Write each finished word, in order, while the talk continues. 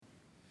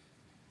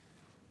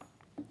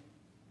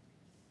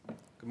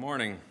Good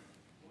morning.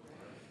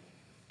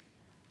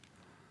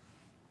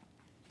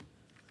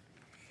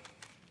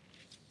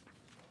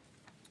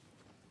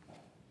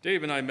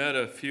 Dave and I met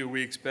a few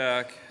weeks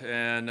back,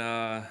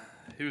 and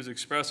he was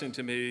expressing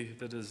to me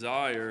the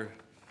desire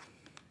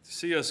to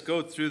see us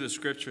go through the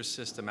Scripture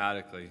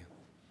systematically.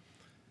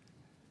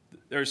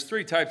 There's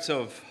three types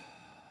of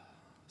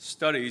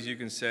studies, you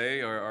can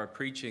say, or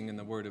preaching in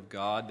the Word of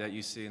God that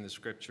you see in the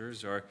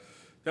Scriptures, or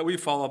that we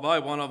follow by.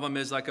 One of them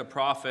is like a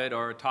prophet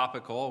or a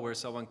topical, where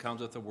someone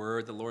comes with a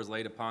word the Lord's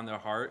laid upon their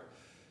heart,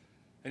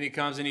 and he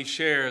comes and he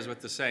shares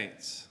with the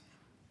saints.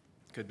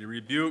 Could be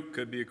rebuke,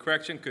 could be a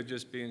correction, could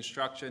just be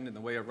instruction in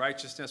the way of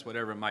righteousness,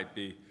 whatever it might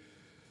be.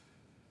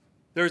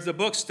 There's the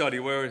book study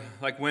where,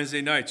 like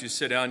Wednesday nights, you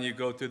sit down and you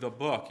go through the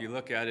book. You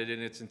look at it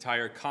in its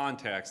entire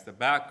context, the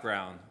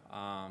background,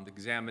 the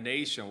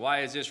examination.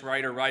 Why is this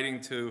writer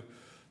writing to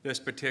this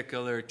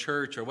particular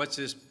church? Or what's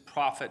this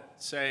prophet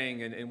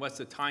saying? And what's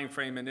the time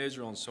frame in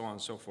Israel? And so on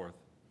and so forth.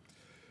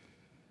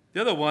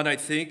 The other one, I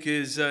think,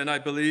 is, and I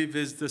believe,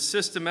 is the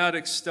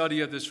systematic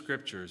study of the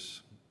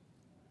Scriptures.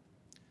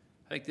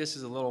 I think this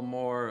is a little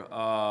more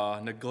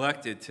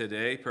neglected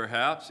today,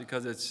 perhaps,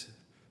 because it's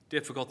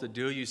difficult to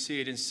do. You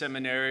see it in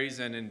seminaries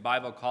and in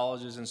Bible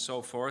colleges and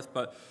so forth.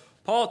 But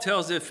Paul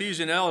tells the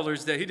Ephesian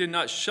elders that he did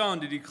not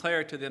shun to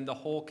declare to them the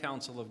whole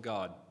counsel of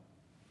God.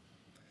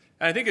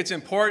 And I think it's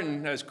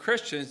important as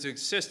Christians to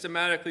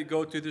systematically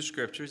go through the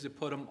Scriptures to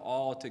put them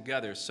all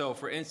together. So,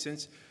 for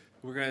instance,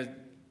 we're going to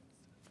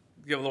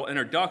give a little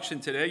introduction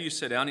today. You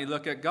sit down and you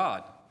look at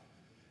God.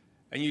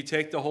 And you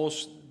take the whole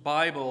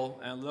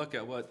Bible and look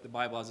at what the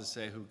Bible has to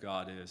say who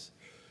God is.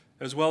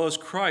 As well as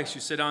Christ.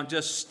 You sit down and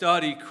just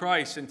study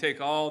Christ and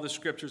take all the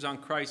Scriptures on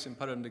Christ and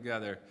put them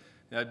together.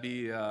 That'd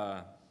be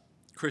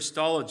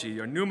Christology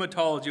or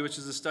pneumatology, which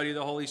is the study of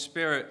the Holy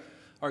Spirit,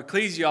 or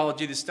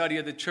ecclesiology, the study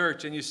of the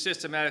church, and you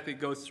systematically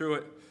go through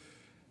it.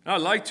 And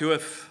I'd like to,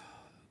 if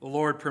the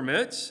Lord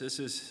permits, this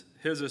is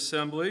His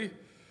assembly,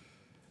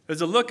 is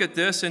to look at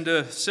this and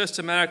to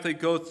systematically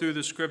go through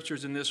the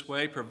Scriptures in this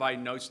way,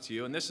 provide notes to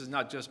you, and this is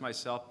not just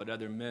myself, but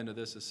other men of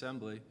this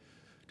assembly,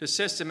 to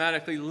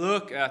systematically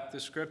look at the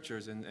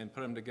Scriptures and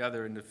put them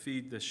together and to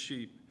feed the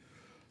sheep,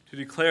 to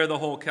declare the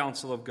whole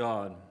counsel of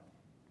God.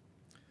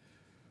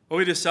 Well,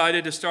 we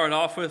decided to start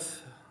off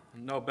with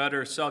no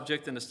better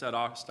subject than to start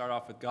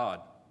off with God.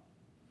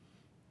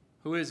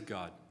 Who is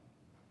God?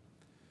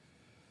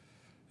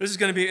 This is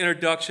going to be an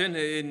introduction,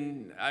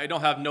 and I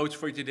don't have notes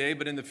for you today,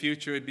 but in the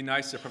future it'd be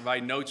nice to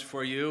provide notes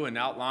for you and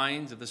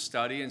outlines of the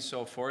study and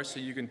so forth, so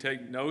you can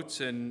take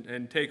notes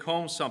and take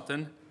home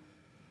something.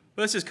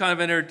 But this is kind of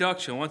an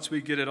introduction. Once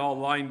we get it all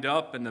lined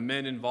up and the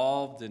men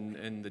involved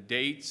and the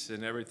dates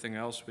and everything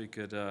else, we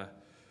could get a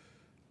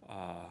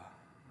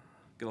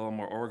little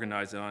more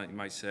organized on it, you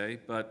might say.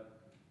 But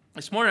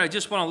this morning I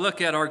just want to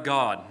look at our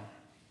God.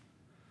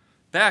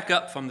 Back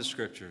up from the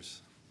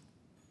Scriptures.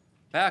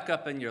 Back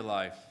up in your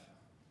life.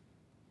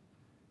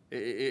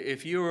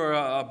 If you are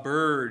a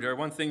bird, or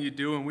one thing you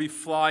do when we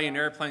fly in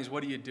airplanes,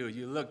 what do?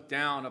 You look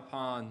down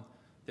upon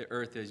the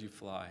earth as you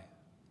fly.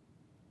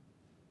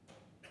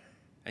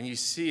 And you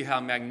see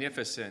how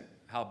magnificent,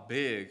 how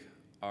big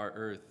our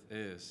earth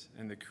is,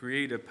 and the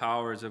creative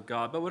powers of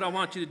God. But what I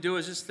want you to do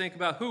is just think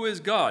about, who is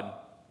God?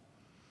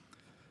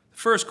 The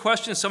first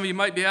question some of you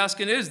might be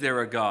asking, is there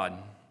a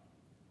God?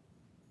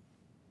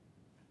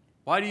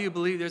 Why do you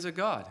believe there's a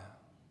God?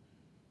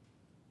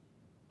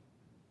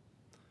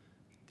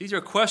 These are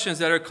questions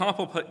that are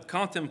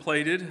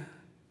contemplated,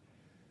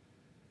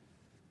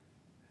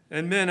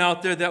 and men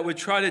out there that would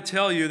try to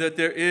tell you that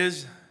there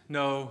is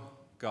no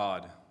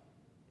God.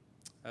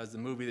 As the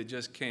movie that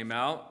just came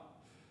out,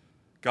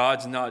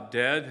 God's Not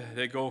Dead,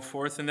 they go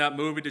forth in that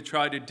movie to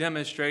try to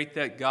demonstrate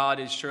that God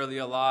is surely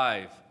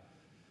alive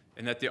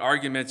and that the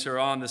arguments are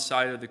on the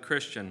side of the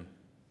Christian.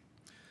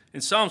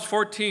 In Psalms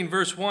 14,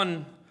 verse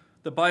 1,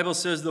 the Bible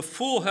says, "The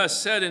fool has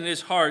said in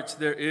his heart,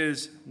 there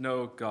is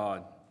no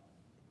God."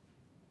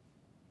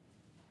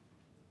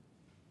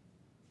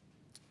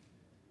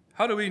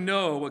 How do we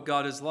know what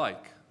God is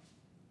like?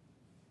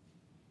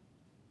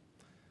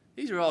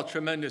 These are all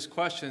tremendous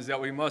questions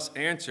that we must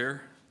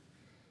answer.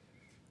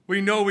 We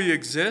know we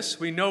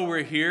exist. We know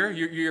we're here.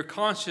 Your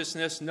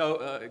consciousness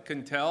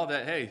can tell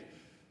that, hey,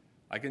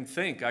 I can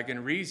think, I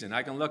can reason,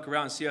 I can look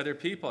around and see other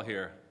people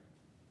here.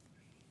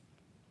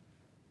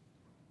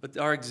 But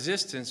our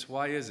existence,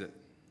 why is it?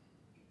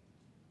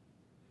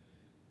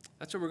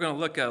 That's what we're going to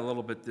look at a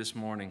little bit this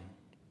morning.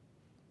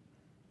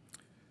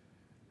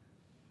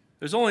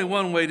 There's only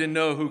one way to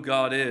know who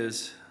God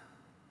is,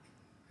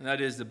 and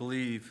that is to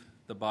believe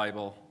the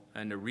Bible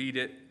and to read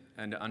it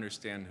and to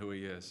understand who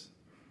He is.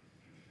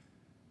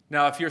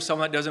 Now, if you're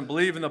someone that doesn't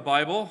believe in the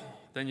Bible,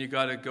 then you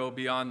got to go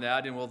beyond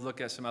that, and we'll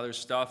look at some other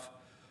stuff.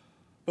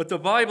 But the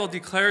Bible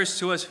declares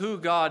to us who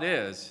God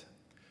is.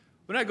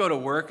 When I go to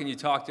work and you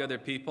talk to other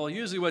people,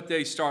 usually what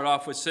they start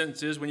off with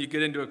sentences when you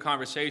get into a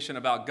conversation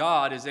about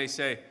God is they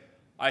say,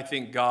 "I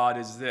think God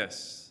is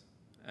this,"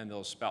 and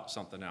they'll spout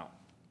something out.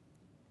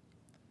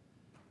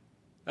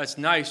 That's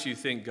nice, you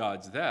think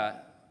God's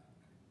that,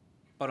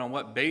 but on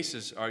what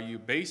basis are you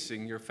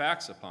basing your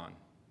facts upon?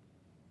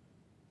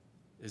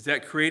 Is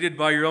that created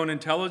by your own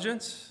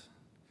intelligence?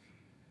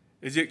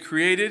 Is it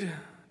created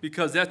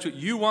because that's what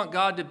you want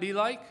God to be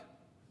like?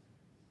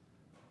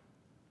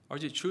 Or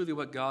is it truly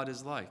what God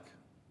is like?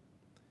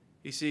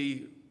 You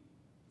see,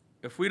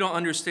 if we don't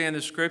understand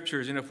the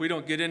Scriptures and if we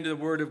don't get into the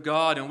Word of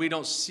God and we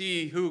don't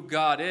see who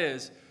God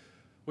is,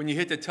 when you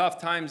hit the tough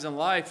times in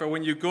life or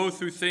when you go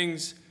through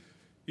things,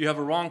 you have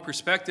a wrong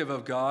perspective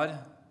of God,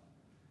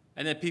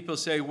 and then people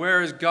say,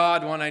 where is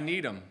God when I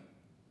need him?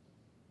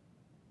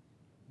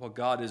 Well,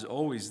 God is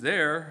always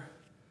there.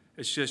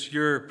 It's just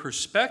your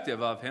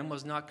perspective of him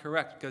was not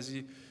correct because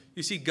you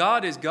see,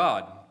 God is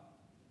God.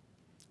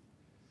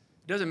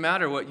 It doesn't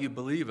matter what you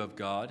believe of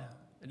God.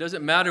 It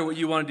doesn't matter what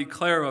you want to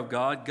declare of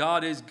God.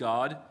 God is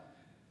God.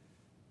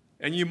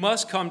 And you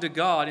must come to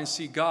God and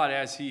see God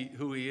as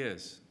who he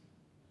is.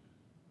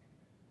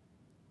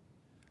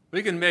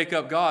 We can make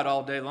up God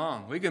all day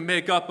long. We can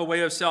make up a way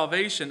of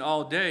salvation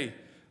all day,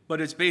 but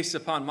it's based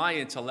upon my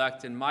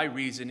intellect and my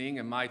reasoning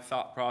and my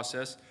thought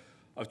process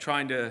of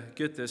trying to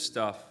get this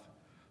stuff.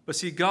 But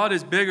see, God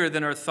is bigger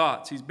than our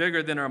thoughts. He's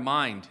bigger than our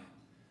mind.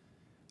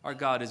 Our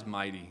God is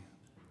mighty.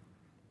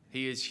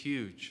 He is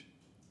huge.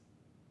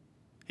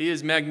 He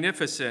is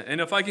magnificent. And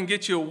if I can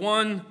get you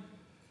one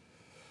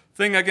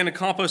thing I can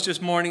accomplish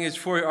this morning is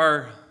for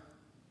our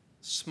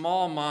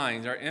small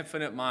minds, our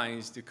infinite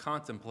minds, to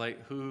contemplate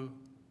who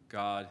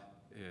God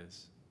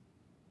is.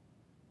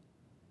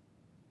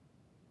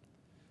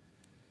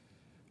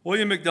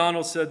 William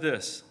MacDonald said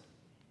this: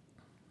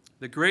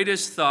 the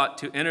greatest thought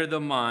to enter the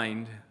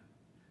mind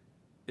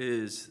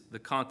is the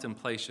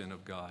contemplation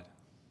of God.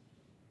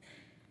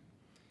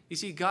 You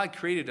see, God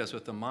created us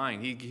with a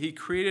mind. He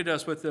created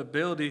us with the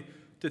ability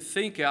to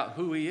think out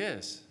who he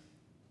is,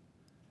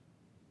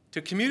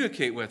 to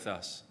communicate with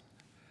us.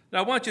 Now,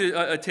 I want you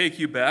to take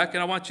you back,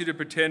 and I want you to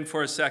pretend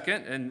for a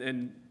second,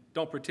 and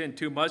don't pretend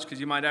too much because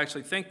you might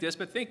actually think this,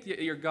 but think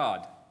you're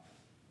God.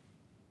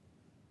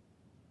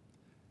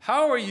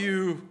 How are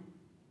you,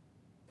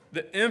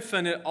 the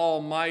infinite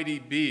almighty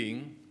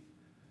being,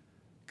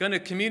 going to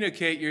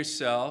communicate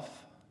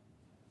yourself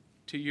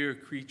to your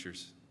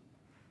creatures?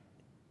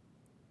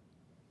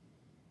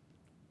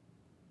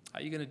 How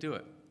are you going to do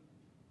it?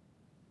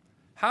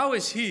 How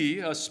is he,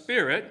 a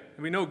spirit,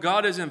 and we know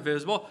God is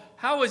invisible,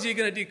 how is he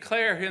going to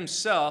declare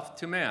himself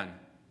to man?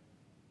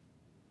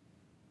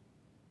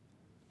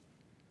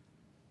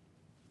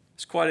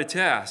 It's quite a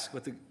task,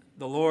 but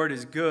the Lord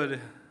is good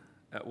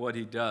at what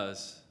he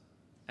does,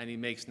 and he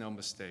makes no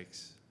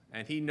mistakes.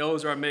 And he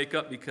knows our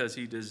makeup because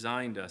he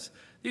designed us.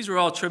 These are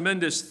all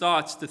tremendous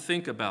thoughts to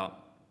think about.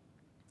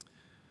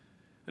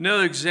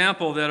 Another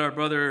example that our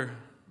brother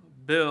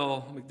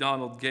Bill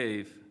McDonald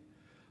gave.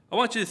 I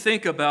want you to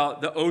think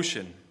about the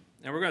ocean.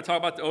 And we're going to talk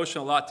about the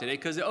ocean a lot today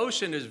because the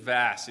ocean is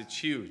vast. It's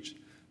huge.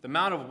 The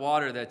amount of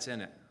water that's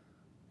in it.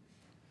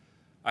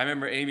 I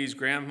remember Amy's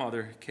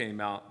grandmother came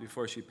out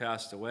before she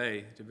passed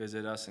away to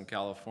visit us in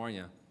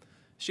California.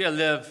 She had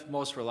lived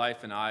most of her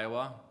life in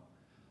Iowa,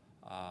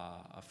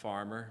 a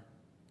farmer.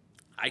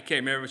 I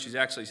can't remember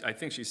if I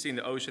think she's seen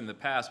the ocean in the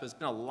past, but it's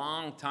been a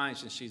long time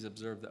since she's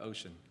observed the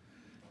ocean.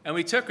 And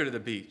we took her to the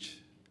beach.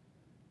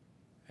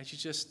 And she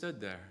just stood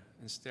there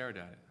and stared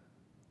at it.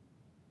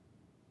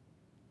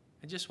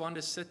 And just wanted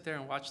to sit there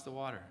and watch the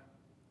water.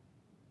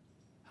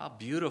 How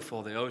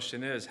beautiful the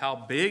ocean is, how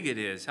big it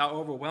is, how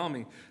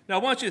overwhelming. Now, I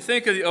want you to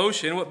think of the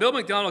ocean. What Bill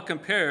McDonald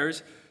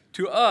compares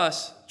to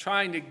us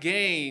trying to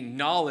gain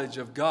knowledge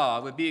of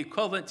God would be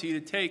equivalent to you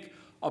to take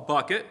a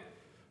bucket,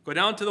 go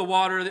down to the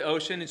water of the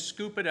ocean, and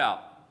scoop it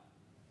out.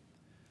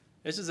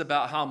 This is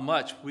about how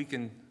much we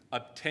can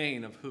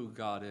obtain of who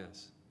God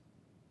is.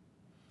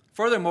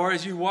 Furthermore,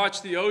 as you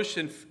watch the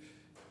ocean,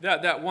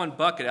 that one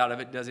bucket out of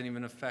it doesn't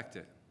even affect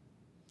it.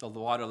 The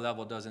water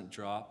level doesn't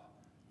drop.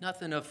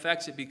 Nothing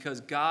affects it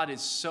because God is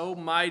so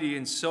mighty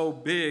and so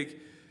big.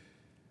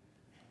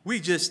 We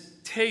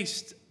just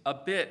taste a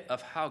bit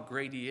of how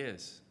great he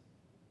is.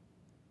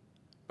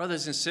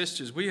 Brothers and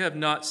sisters, we have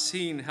not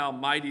seen how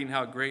mighty and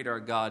how great our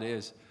God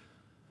is,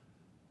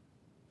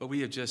 but we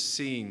have just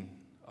seen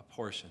a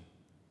portion.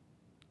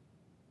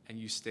 And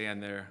you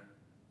stand there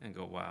and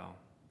go, wow.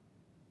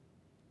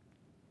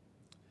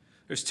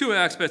 There's two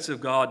aspects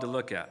of God to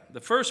look at. The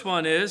first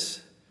one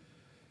is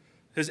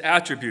his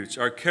attributes,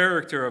 our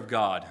character of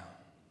God.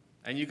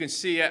 And you can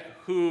see at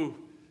who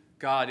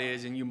God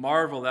is, and you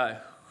marvel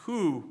at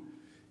who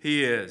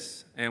he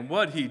is and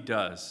what he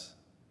does.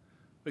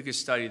 We could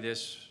study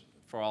this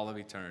for all of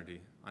eternity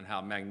on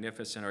how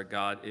magnificent our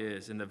God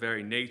is and the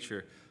very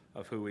nature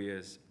of who he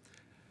is.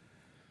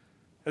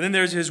 And then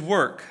there's his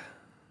work.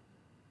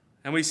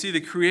 And we see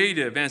the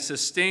creative and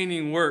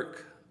sustaining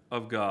work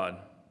of God.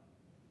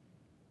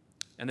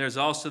 And there's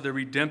also the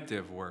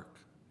redemptive work.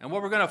 And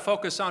what we're going to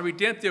focus on,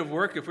 redemptive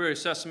work, if we were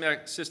to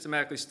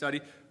systematically study,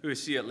 we would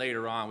see it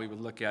later on, we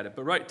would look at it.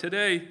 But right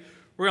today,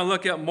 we're going to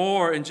look at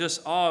more in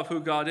just awe of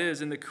who God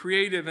is and the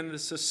creative and the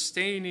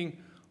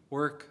sustaining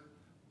work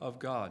of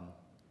God.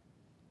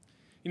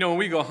 You know, when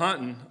we go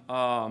hunting,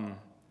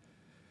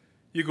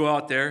 you go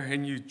out there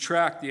and you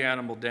track the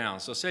animal down.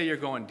 So say you're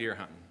going deer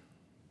hunting.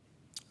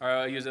 Or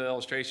I'll use an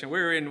illustration. We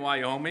were in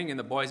Wyoming, and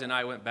the boys and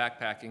I went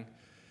backpacking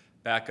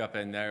back up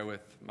in there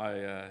with my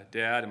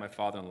dad and my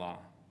father-in-law.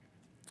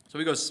 So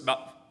we go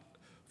about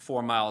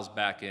 4 miles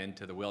back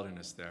into the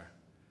wilderness there.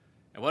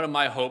 And one of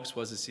my hopes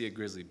was to see a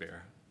grizzly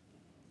bear.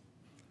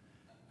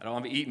 I don't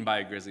want to be eaten by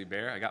a grizzly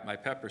bear. I got my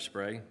pepper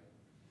spray.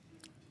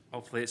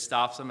 Hopefully it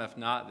stops them. If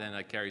not, then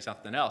I carry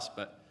something else.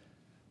 But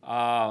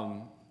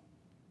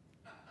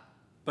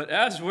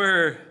as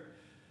we're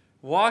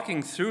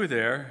walking through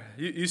there,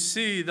 you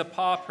see the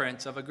paw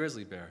prints of a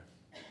grizzly bear.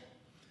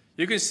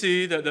 You can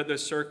see the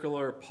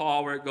circular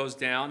paw where it goes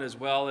down, as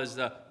well as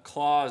the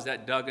claws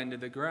that dug into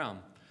the ground.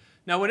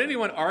 Now, would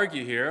anyone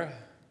argue here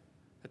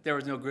that there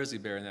was no grizzly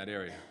bear in that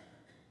area?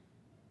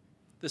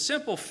 The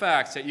simple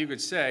facts that you could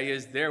say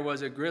is there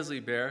was a grizzly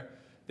bear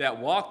that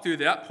walked through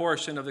that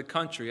portion of the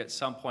country at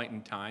some point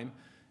in time,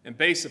 and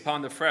based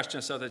upon the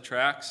freshness of the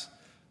tracks,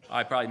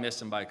 I probably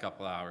missed him by a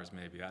couple hours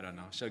maybe, I don't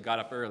know. Should have got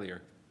up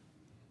earlier.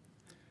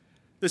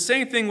 The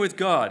same thing with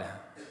God.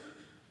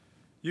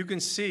 You can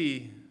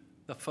see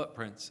the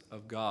footprints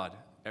of God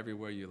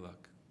everywhere you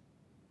look.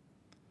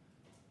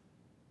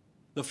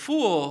 The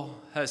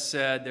fool has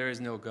said there is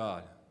no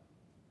God.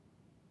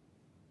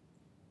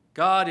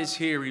 God is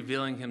here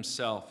revealing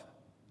himself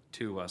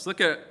to us.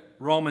 Look at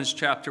Romans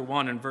chapter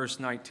 1 and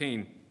verse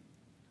 19.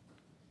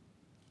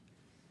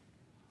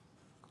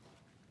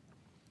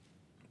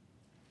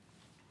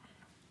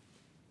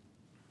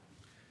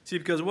 See,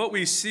 because what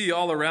we see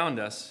all around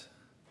us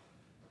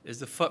is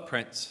the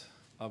footprints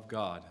of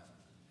God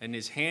and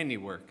his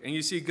handiwork. And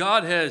you see,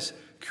 God has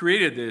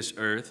created this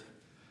earth.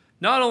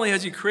 Not only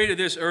has he created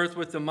this earth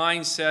with the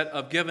mindset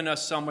of giving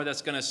us somewhere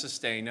that's going to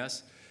sustain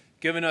us,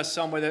 giving us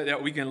somewhere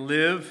that we can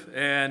live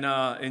and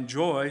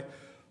enjoy,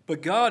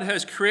 but God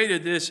has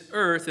created this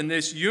earth and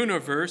this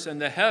universe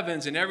and the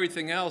heavens and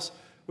everything else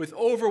with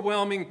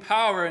overwhelming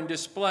power and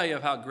display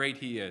of how great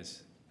he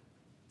is.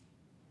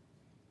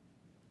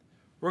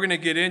 We're going to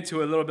get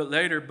into it a little bit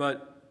later,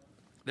 but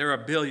there are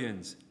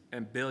billions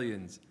and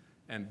billions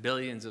and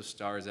billions of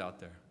stars out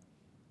there.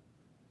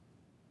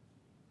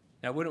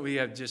 Now, wouldn't we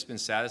have just been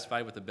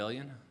satisfied with a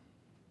billion?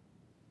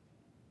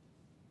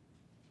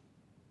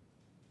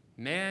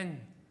 Man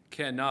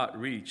cannot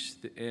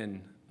reach the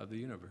end of the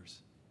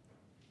universe.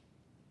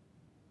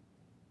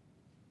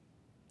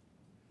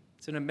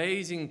 It's an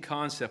amazing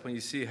concept when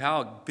you see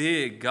how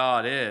big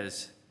God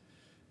is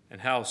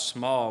and how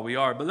small we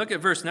are. But look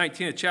at verse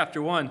 19 of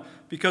chapter 1.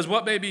 Because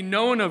what may be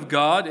known of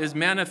God is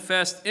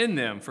manifest in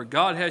them, for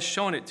God has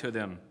shown it to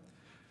them.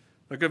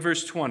 Look at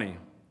verse 20.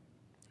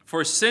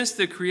 For since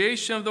the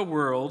creation of the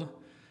world,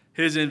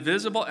 his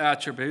invisible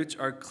attributes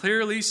are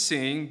clearly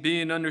seen,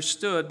 being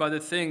understood by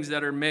the things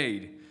that are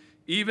made,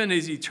 even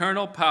his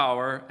eternal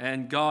power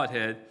and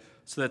Godhead,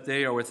 so that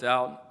they are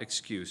without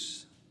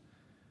excuse.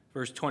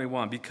 Verse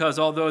 21, because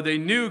although they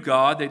knew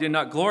God, they did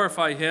not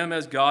glorify him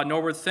as God,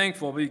 nor were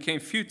thankful, but became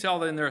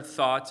futile in their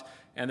thoughts,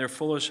 and their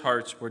foolish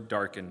hearts were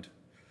darkened.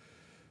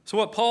 So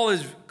what Paul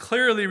is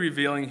clearly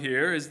revealing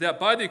here is that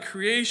by the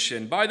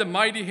creation, by the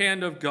mighty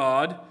hand of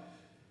God,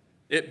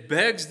 it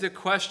begs the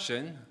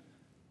question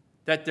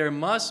that there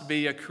must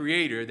be a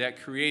creator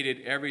that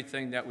created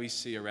everything that we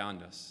see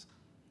around us.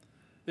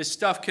 This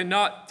stuff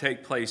cannot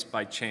take place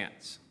by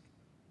chance.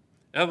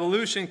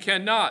 Evolution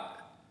cannot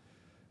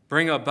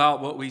bring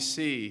about what we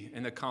see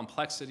in the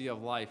complexity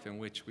of life in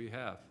which we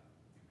have.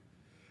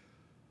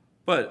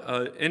 But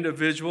an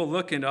individual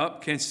looking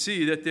up can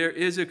see that there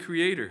is a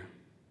creator.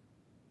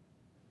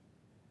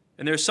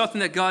 And there's something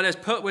that God has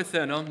put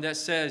within them that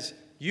says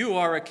you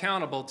are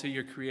accountable to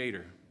your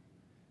creator.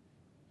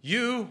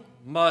 You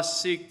must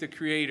seek the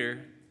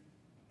creator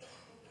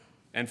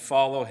and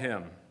follow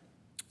him.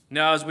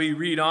 Now, as we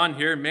read on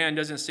here, man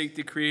doesn't seek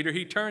the creator,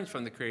 he turns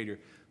from the creator.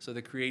 So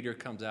the creator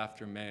comes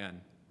after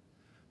man.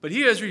 But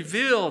he has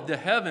revealed the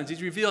heavens,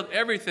 he's revealed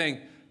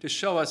everything to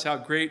show us how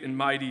great and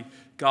mighty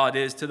God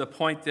is, to the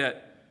point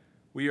that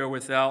we are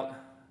without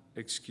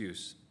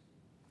excuse.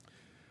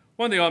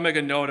 One thing I'll make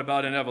a note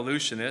about an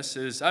evolutionist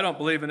is I don't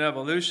believe an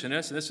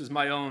evolutionist, and this is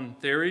my own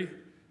theory,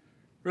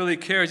 really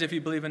cares if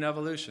you believe in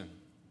evolution.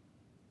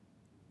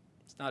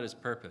 It's not his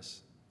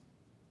purpose.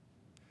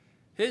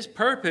 His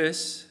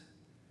purpose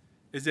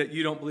is that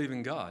you don't believe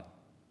in God.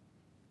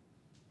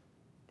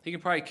 He can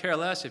probably care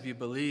less if you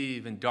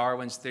believe in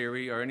Darwin's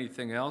theory or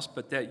anything else,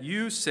 but that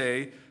you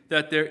say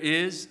that there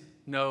is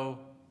no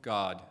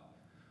God.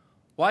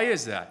 Why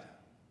is that?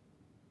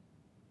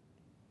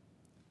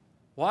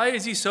 Why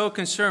is he so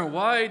concerned?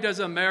 Why does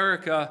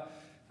America,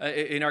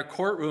 in our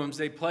courtrooms,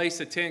 they place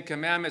the Ten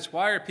Commandments?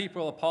 Why are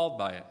people appalled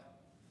by it?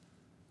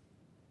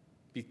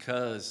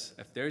 Because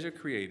if there's a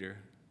creator,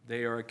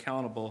 they are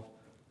accountable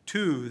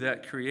to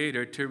that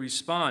creator to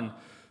respond.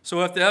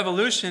 So if the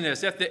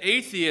evolutionist, if the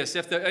atheist,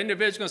 if the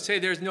individual say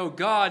there's no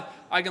God,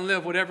 I can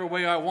live whatever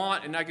way I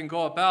want and I can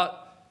go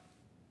about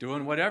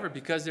doing whatever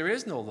because there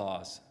is no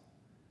laws.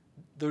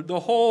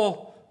 The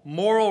whole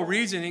moral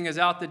reasoning is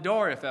out the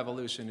door if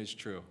evolution is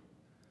true.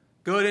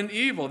 Good and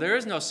evil, there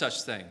is no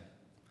such thing.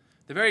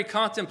 The very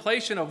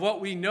contemplation of what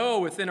we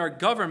know within our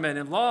government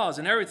and laws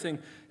and everything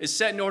is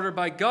set in order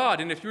by God.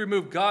 And if you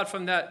remove God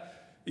from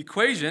that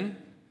equation,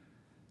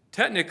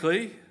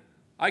 technically,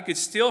 I could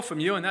steal from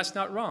you and that's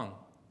not wrong.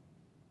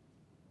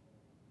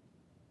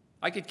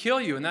 I could kill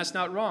you and that's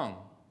not wrong.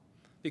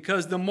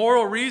 Because the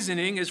moral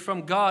reasoning is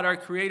from God, our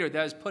Creator, that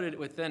has put it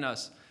within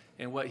us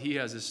and what He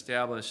has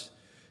established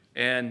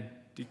and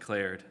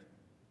declared.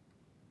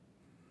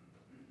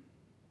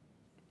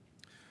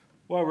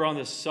 While we're on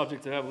this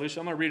subject of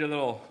evolution, I'm going to read a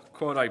little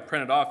quote I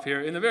printed off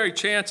here. In the very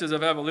chances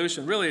of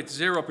evolution, really it's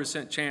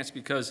 0% chance,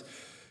 because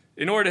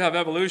in order to have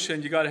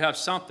evolution, you got to have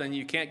something.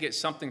 You can't get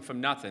something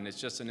from nothing. It's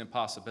just an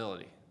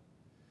impossibility.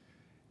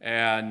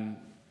 And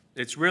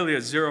it's really a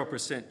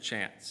 0%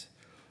 chance.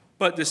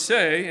 But to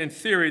say, in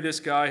theory, this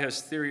guy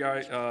has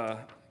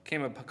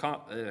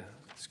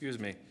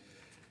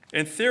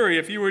In theory,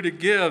 if you were to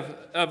give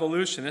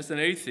evolutionists, an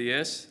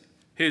atheist,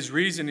 his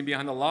reasoning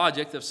behind the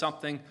logic of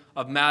something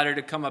of matter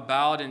to come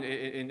about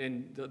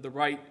in the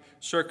right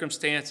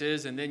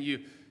circumstances, and then you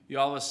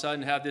all of a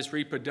sudden have this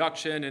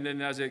reproduction, and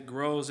then as it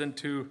grows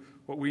into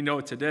what we know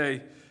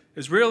today,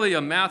 is really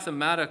a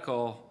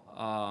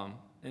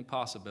mathematical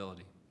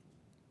impossibility.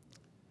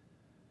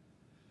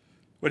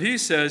 What he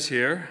says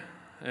here,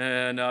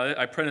 and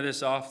I printed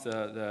this off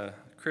the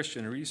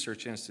Christian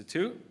Research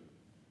Institute.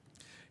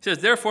 He says,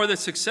 therefore, the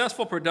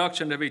successful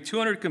production of a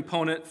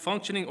 200-component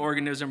functioning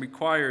organism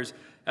requires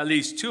at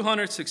least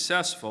 200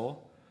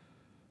 successful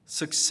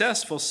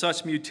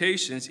such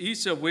mutations,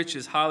 each of which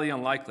is highly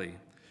unlikely.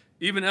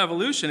 Even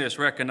evolutionists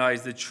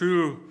recognize the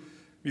true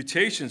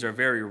mutations are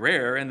very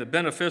rare, and the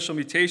beneficial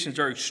mutations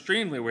are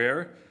extremely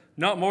rare.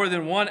 Not more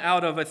than 1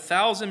 out of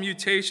 1,000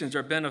 mutations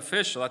are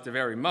beneficial at the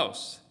very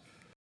most.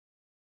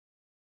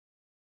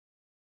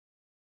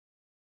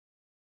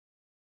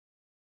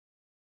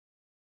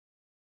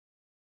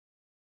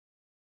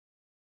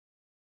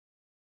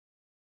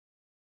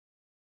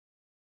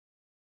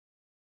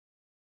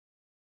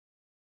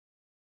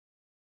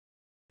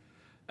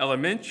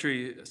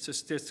 Elementary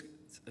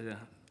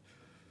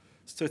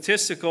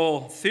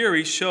statistical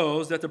theory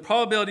shows that the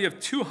probability of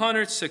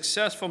 200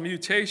 successful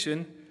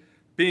mutation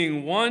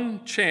being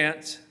 1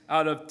 chance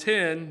out of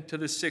 10 to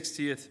the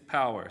 60th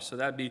power. So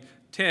that'd be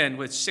 10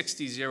 with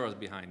 60 zeros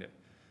behind it.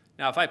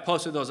 Now, if I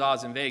posted those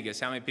odds in Vegas,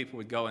 how many people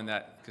would go in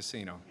that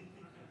casino?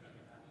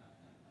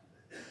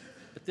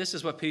 But this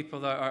is what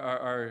people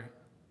are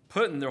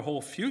putting their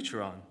whole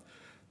future on.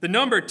 The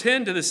number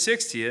 10 to the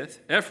 60th,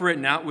 if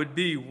written out, would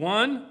be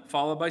 1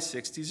 followed by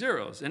 60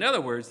 zeros. In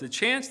other words, the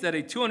chance that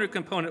a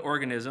 200-component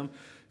organism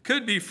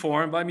could be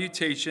formed by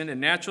mutation and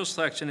natural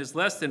selection is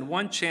less than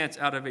 1 chance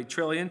out of a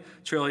trillion.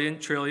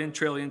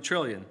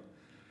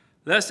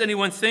 Lest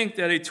anyone think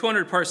that a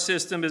 200-part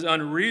system is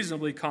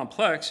unreasonably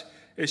complex,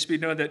 it should be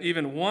known that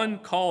even one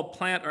called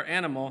plant or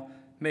animal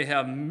may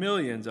have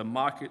millions of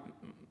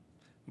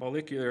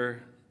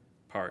molecular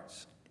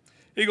parts.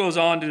 He goes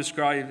on to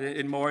describe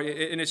it more,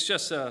 and it's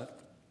just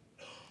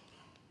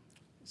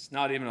it's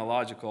not even a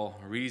logical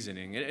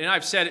reasoning. And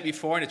I've said it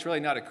before, and it's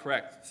really not a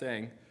correct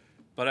thing,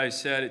 but I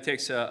said it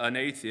takes an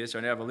atheist or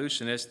an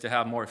evolutionist to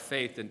have more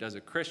faith than does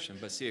a Christian.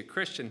 But see, a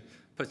Christian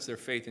puts their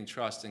faith and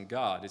trust in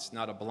God. It's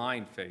not a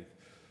blind faith.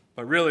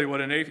 But really what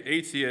an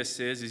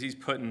atheist is he's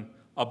putting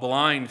a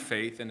blind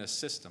faith in a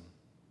system.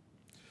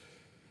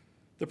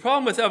 The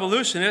problem with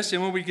evolutionists,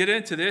 and when we get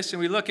into this and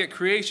we look at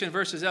creation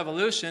versus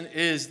evolution,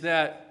 is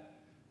that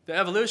the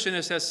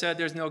evolutionist has said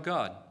there's no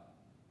God.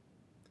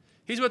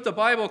 He's what the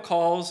Bible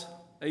calls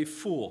a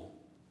fool.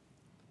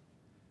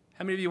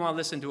 How many of you want to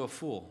listen to a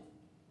fool?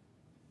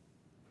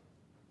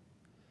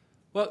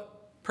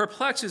 What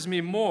perplexes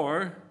me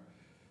more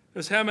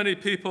is how many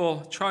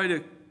people try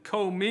to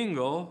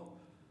commingle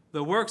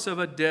the works of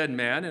a dead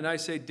man, and I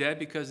say dead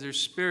because they're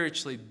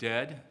spiritually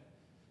dead,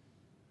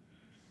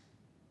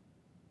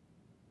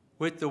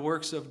 with the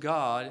works of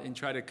God and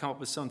try to come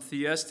up with some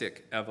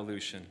theistic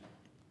evolution.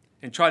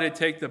 And try to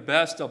take the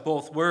best of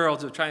both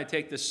worlds, of trying to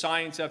take the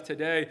science of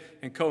today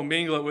and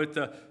commingle it with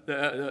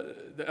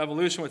the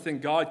evolution within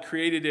God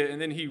created it,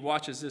 and then he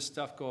watches this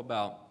stuff go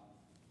about.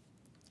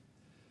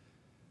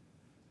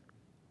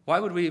 Why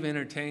would we even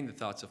entertain the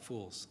thoughts of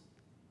fools?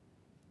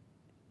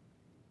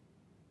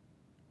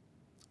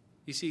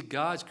 You see,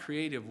 God's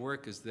creative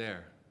work is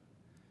there.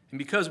 And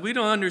because we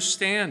don't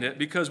understand it,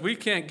 because we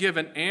can't give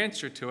an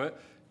answer to it,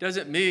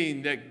 doesn't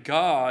mean that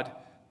God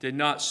did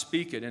not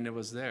speak it and it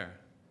was there.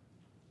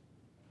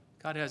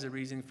 God has a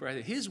reason for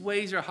it. His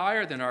ways are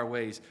higher than our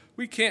ways.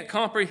 We can't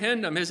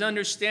comprehend them. His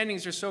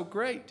understandings are so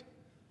great.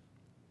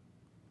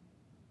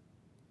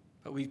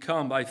 But we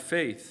come by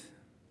faith,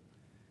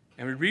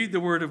 and we read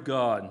the Word of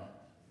God.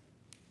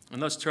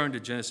 And let's turn to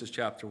Genesis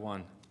chapter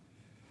 1.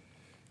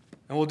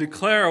 And we'll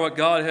declare what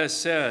God has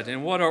said,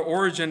 and what our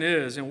origin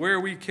is, and where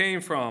we came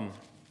from.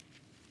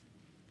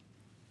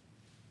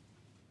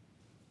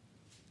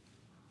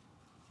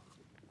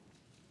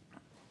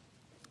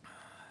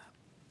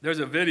 There's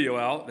a video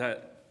out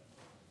that,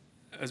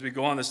 as we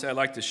go on this, I'd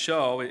like to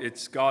show.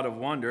 It's God of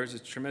Wonders.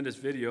 It's a tremendous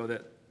video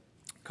that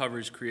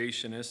covers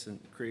creationists and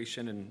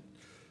creation and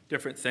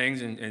different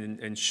things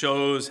and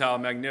shows how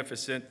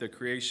magnificent the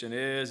creation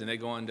is, and they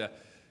go into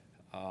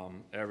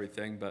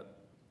everything, but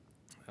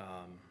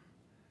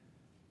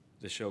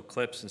to show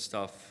clips and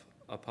stuff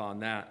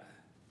upon that.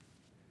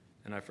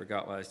 And I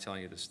forgot why I was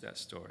telling you that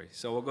story.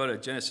 So we'll go to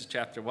Genesis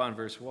chapter 1,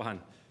 verse 1.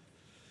 It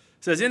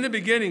says, "In the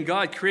beginning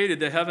God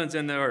created the heavens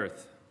and the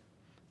earth.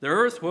 The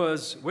earth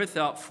was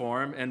without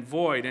form and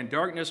void, and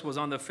darkness was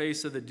on the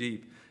face of the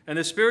deep. And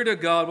the Spirit of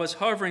God was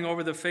hovering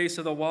over the face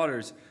of the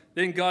waters.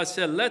 Then God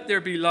said, 'Let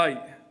there be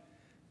light.'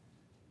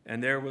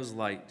 And there was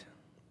light.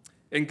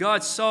 And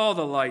God saw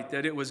the light,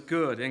 that it was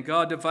good. And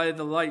God divided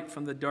the light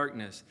from the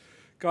darkness.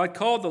 God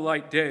called the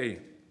light day,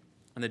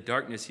 and the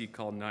darkness he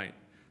called night.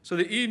 So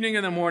the evening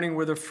and the morning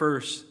were the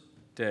first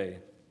day.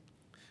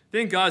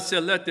 Then God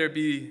said, 'Let there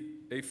be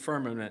a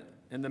firmament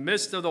in the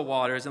midst of the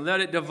waters, and let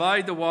it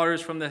divide the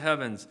waters from the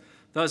heavens.'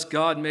 Thus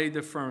God made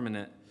the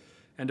firmament,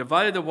 and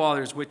divided the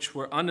waters which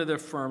were under the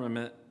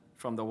firmament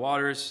from the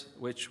waters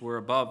which were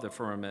above the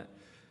firmament.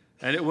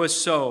 And it was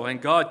so,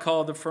 and God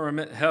called the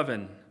firmament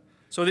heaven.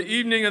 So the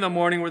evening and the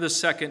morning were the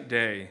second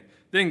day.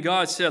 Then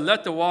God said,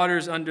 'Let the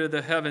waters under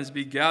the heavens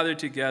be gathered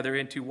together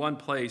into one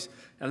place,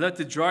 and let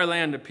the dry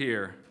land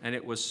appear.' And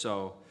it was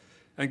so.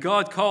 And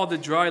God called the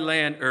dry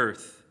land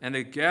earth, and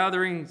the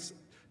gatherings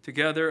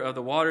together of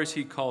the waters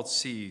he called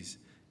seas.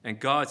 And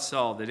God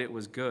saw that it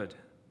was good.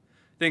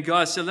 Then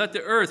God said, 'Let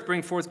the earth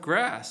bring forth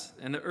grass,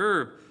 and the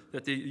herb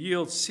that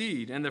yields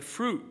seed, and the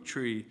fruit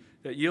tree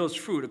that yields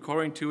fruit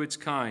according to its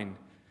kind,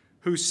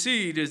 whose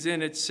seed is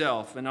in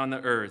itself and on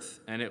the earth.'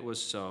 And it was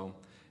so.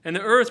 And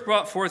the earth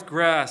brought forth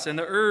grass, and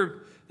the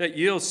herb that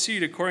yields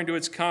seed according to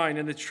its kind,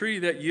 and the tree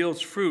that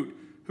yields fruit,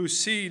 whose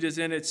seed is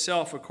in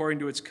itself according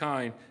to its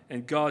kind.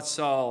 And God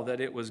saw that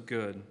it was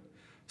good.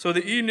 So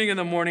the evening and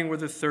the morning were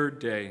the third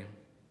day.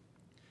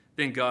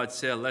 Then God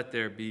said, 'Let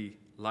there be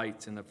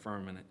lights in the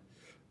firmament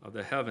of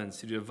the heavens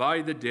to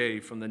divide the day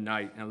from the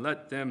night, and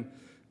let them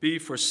be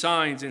for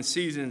signs and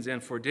seasons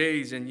and for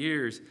days and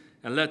years,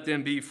 and let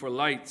them be for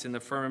lights in the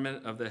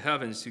firmament of the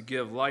heavens to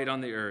give light on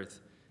the earth.'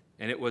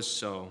 And it was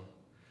so.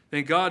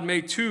 Then God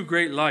made two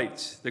great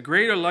lights, the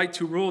greater light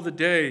to rule the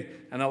day,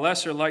 and the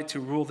lesser light to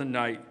rule the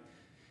night.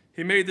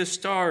 He made the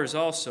stars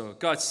also.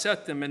 God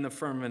set them in the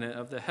firmament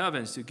of the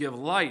heavens to give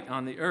light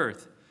on the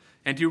earth,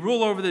 and to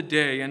rule over the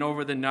day and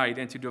over the night,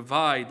 and to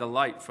divide the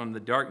light from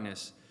the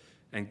darkness.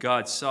 And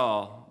God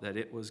saw that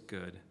it was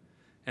good.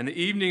 And the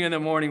evening and the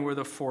morning were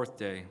the fourth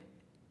day.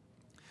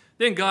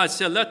 Then God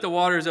said, 'Let the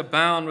waters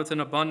abound with an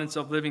abundance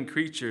of living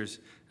creatures,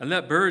 and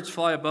let birds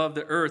fly above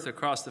the earth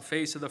across the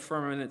face of the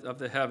firmament of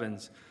the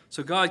heavens.'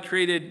 So God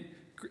created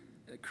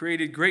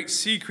great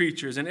sea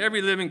creatures and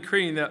every living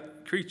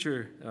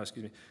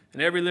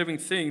and every living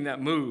thing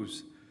that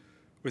moves,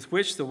 with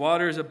which the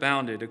waters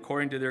abounded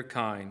according to their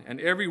kind,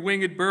 and every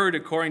winged bird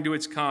according to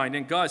its kind.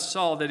 And God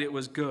saw that it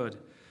was good.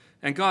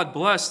 And God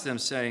blessed them,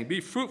 saying,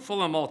 'Be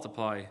fruitful and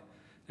multiply,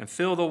 and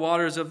fill the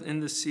waters in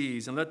the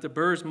seas, and let the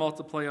birds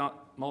multiply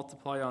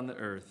on the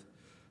earth.'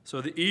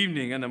 So the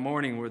evening and the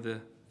morning were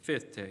the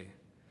fifth day.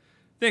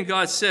 Then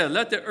God said,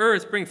 'Let the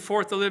earth bring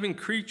forth a living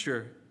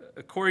creature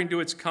according to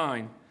its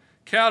kind,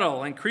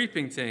 cattle and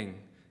creeping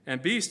thing,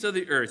 and beasts of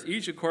the earth,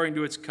 each according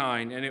to its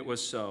kind.' And it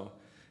was so.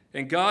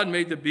 And God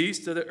made the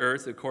beasts of the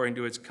earth according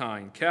to its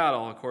kind,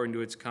 cattle according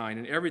to its kind,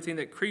 and everything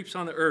that creeps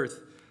on the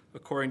earth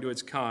according to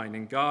its kind.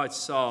 And God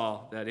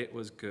saw that it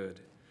was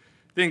good.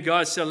 Then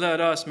God said, 'Let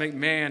us make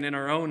man in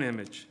our own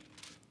image,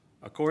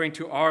 according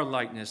to our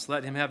likeness.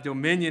 Let him have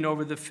dominion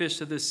over the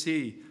fish of the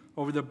sea,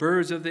 over the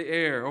birds of the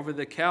air, over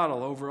the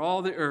cattle, over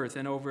all the earth,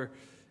 and over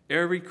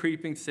every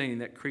creeping thing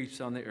that creeps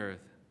on the earth.'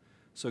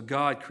 So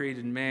God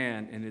created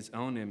man in his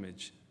own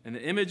image. In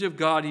the image of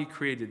God he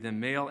created them,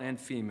 male and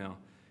female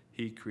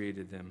he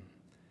created them.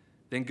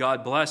 Then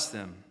God blessed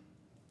them.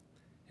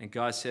 And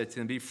God said to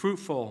them, 'Be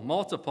fruitful,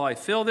 multiply,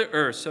 fill the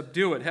earth,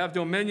 subdue it, have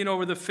dominion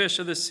over the fish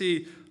of the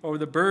sea, over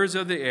the birds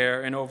of the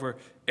air, and over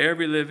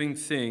every living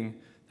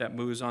thing that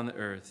moves on the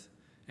earth.'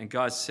 And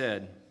God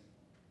said,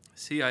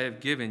 'See, I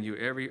have given you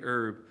every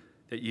herb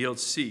that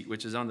yields seed,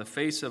 which is on the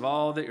face of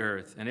all the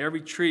earth, and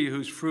every tree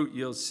whose fruit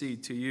yields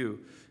seed, to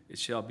you it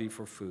shall be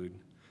for food.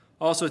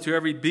 Also to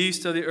every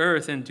beast of the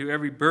earth, and to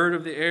every bird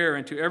of the air,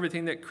 and to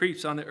everything that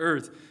creeps on the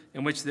earth,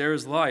 in which there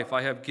is life,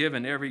 I have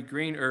given every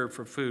green herb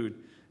for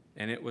food.'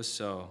 And it was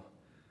so.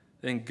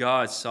 Then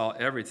God saw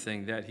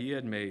everything that he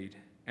had made,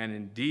 and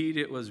indeed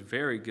it was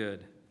very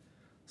good.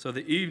 So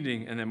the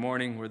evening and the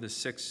morning were the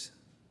 6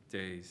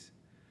 days."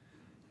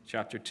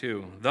 Chapter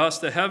 2. Thus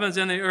the heavens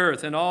and the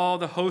earth and all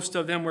the host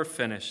of them were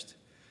finished.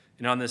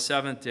 And on the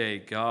seventh day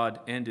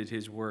God ended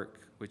his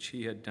work which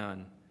he had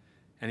done.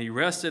 And he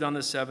rested on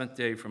the seventh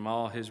day from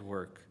all his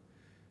work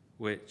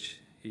which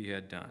he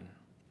had done.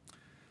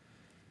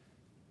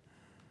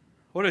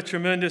 What a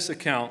tremendous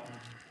account.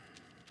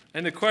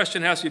 And the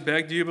question has to be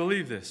begged, do you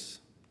believe this?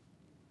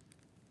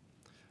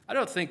 I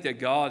don't think that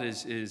God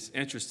is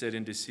interested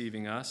in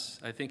deceiving us.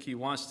 I think he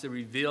wants to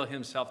reveal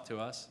himself to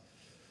us.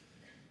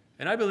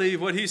 And I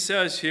believe what he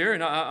says here,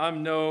 and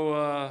I'm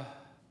no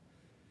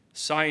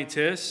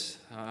scientist,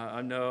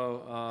 I'm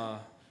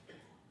no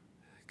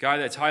guy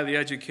that's highly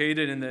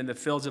educated in the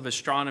fields of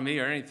astronomy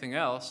or anything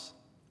else.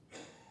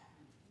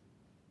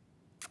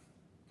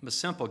 I'm a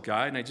simple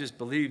guy, and I just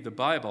believe the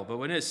Bible. But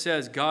when it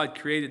says God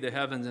created the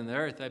heavens and the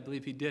earth, I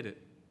believe he did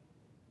it.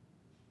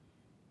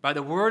 By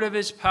the word of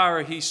his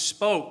power, he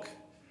spoke,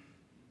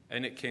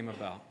 and it came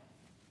about.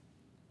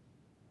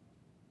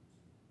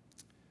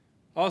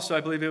 Also,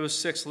 I believe it was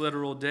 6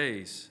 literal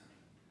days.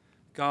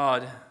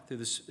 God,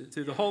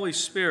 through the Holy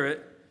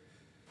Spirit,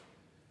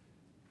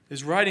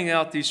 is writing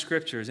out these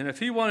scriptures. And if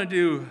he wanted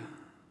to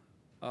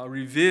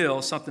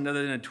reveal something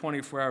other than a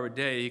 24-hour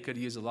day, he could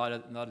use a lot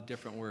of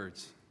different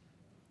words.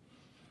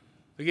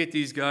 We get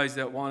these guys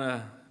that want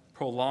to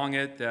prolong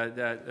it,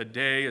 that a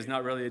day is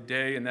not really a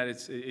day, and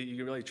that you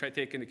can really try to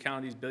take into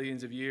account these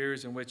billions of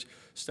years in which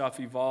stuff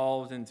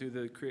evolved and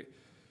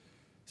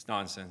it's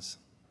nonsense.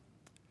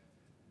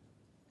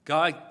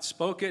 God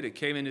spoke it, it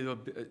came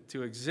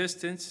into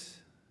existence.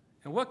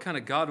 And what kind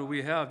of God would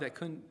we have that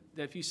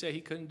if you say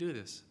he couldn't do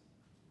this?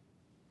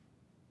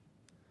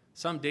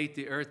 Some date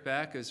the earth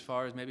back as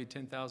far as maybe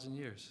 10,000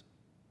 years.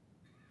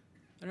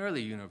 An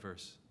early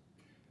universe.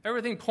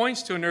 Everything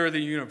points to an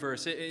early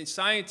universe. And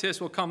scientists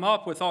will come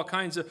up with all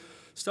kinds of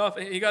stuff.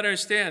 And you got to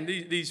understand,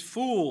 these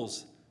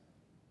fools,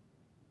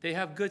 they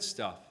have good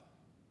stuff,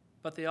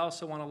 but they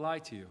also want to lie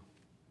to you.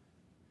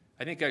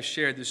 I think I've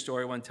shared this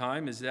story one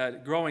time, is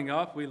that growing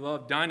up, we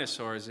loved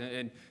dinosaurs.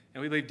 And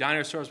we believed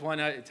dinosaurs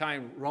one at a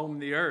time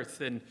roamed the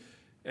earth.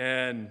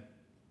 And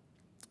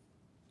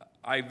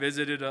I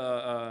visited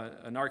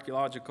an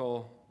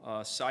archaeological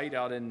site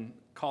out in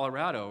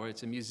Colorado where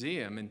it's a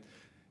museum. And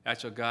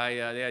actual guy,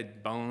 they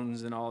had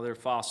bones and all their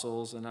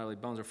fossils, and not only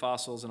bones or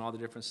fossils and all the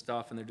different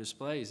stuff in their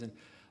displays. And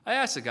I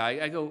asked the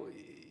guy, I go,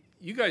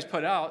 you guys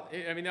put out,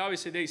 I mean,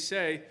 obviously they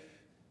say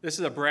this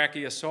is a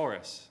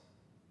Brachiosaurus.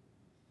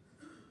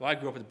 Well, I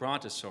grew up with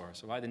Brontosaurus,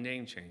 so why the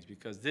name changed?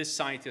 Because this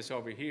scientist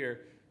over here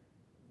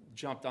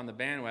jumped on the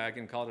bandwagon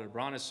and called it a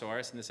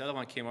Brontosaurus, and this other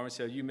one came over and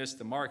said, you missed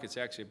the mark, it's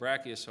actually a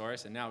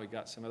Brachiosaurus, and now we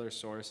got some other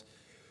source.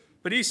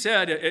 But he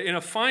said, in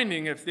a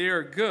finding, if they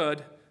are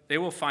good, they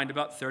will find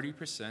about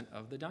 30%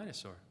 of the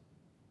dinosaur.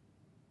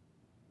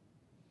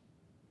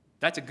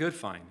 That's a good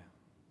find.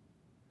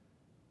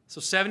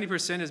 So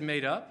 70% is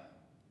made up.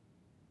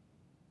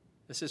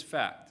 This is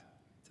fact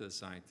to the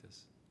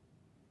scientists.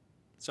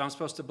 So I'm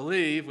supposed to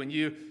believe when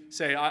you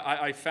say,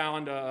 I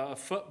found a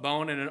foot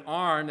bone and an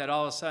arm, that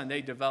all of a sudden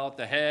they develop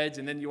the heads,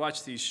 and then you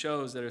watch these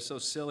shows that are so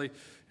silly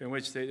in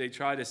which they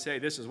try to say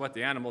this is what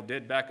the animal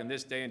did back in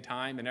this day and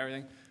time and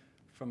everything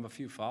from a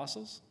few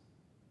fossils.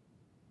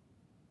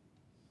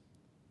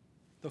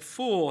 The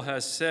fool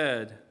has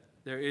said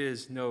there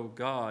is no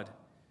God.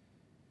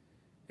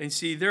 And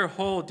see, their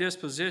whole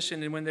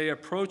disposition, and when they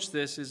approach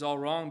this, is all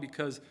wrong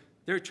because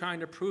they're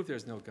trying to prove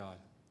there's no God.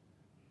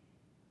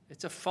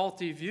 It's a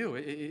faulty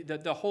view.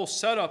 The whole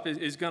setup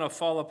is going to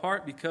fall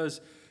apart, because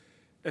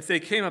if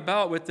they came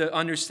about with the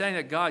understanding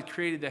that God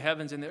created the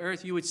heavens and the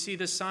earth, you would see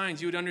the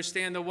signs, you would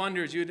understand the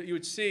wonders, you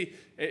would see,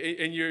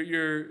 and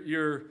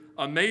your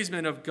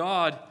amazement of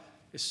God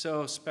is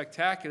so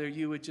spectacular,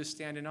 you would just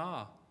stand in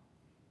awe.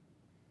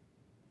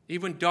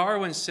 Even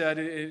Darwin said,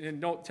 and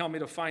don't tell me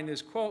to find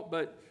this quote,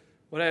 but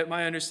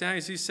my understanding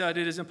is he said,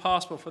 it is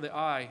impossible for the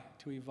eye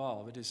to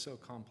evolve. It is so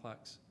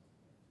complex.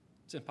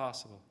 It's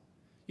impossible.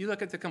 You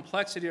look at the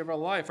complexity of our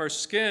life. Our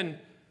skin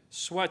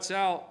sweats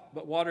out,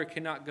 but water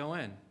cannot go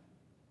in.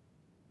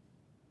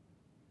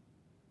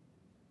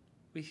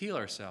 We heal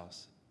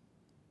ourselves.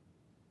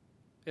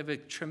 We have a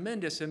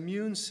tremendous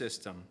immune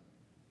system.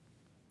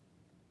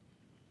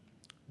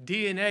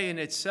 DNA in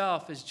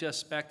itself is just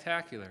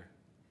spectacular.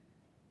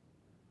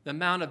 The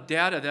amount of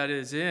data that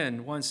is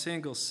in one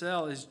single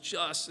cell is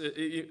just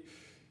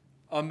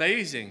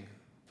amazing.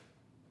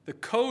 The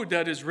code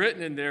that is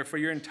written in there for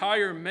your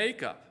entire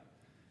makeup.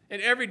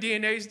 And every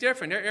DNA is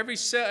different. Every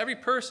cell, every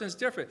person is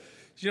different.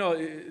 You know,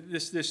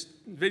 this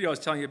video I was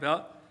telling you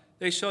about,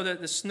 they show that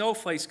the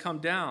snowflakes come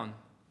down.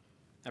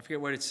 I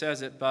forget where it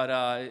says it, but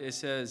it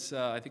says,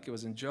 I think it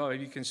was in Job, have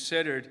you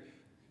considered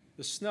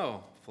the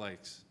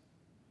snowflakes?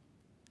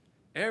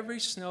 Every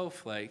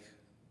snowflake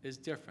is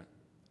different.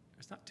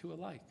 There's not two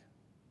alike.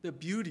 The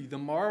beauty, the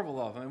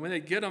marvel of them. And when they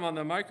get them on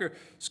the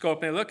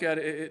microscope and they look at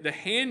it, the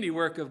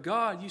handiwork of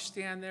God, you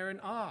stand there in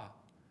awe.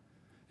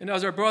 And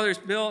as our brother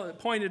Bill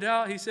pointed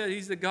out, he said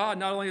he's the God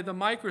not only of the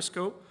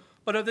microscope,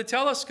 but of the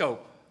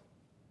telescope.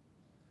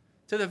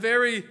 To the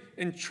very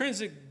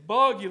intrinsic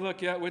bug you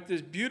look at with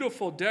this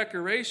beautiful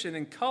decoration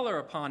and color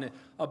upon it,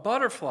 a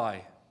butterfly.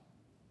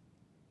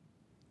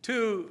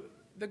 To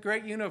the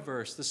great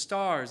universe, the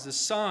stars, the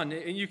sun,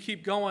 and you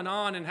keep going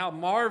on and how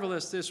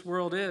marvelous this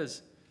world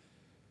is.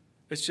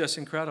 It's just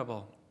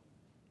incredible.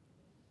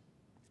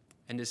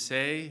 And to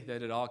say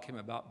that it all came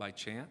about by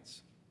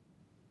chance?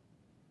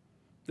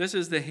 This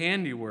is the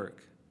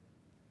handiwork.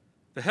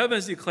 The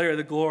heavens declare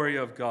the glory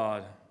of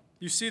God.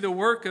 You see the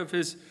work of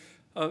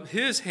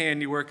his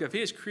handiwork, of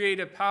his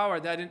creative power,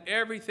 that in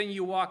everything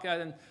you walk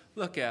out and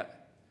look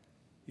at,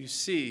 you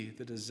see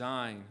the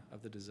design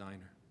of the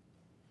designer.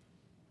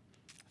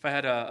 If I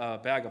had a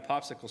bag of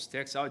popsicle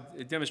sticks, I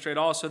would demonstrate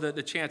also that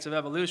the chance of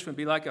evolution would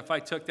be like if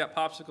I took that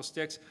popsicle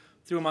sticks,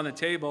 threw them on the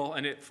table,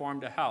 and it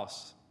formed a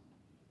house.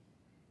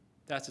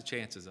 That's the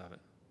chances of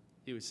it.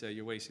 He would say,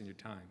 you're wasting your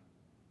time.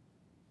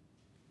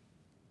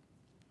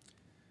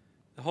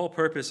 The whole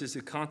purpose is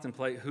to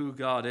contemplate who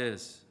God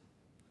is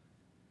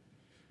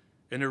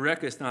and to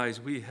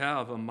recognize we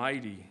have a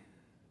mighty,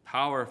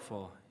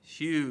 powerful,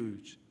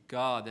 huge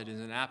God that is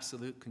in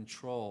absolute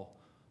control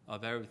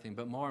of everything.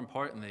 But more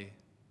importantly,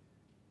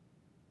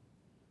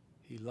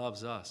 He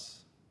loves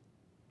us,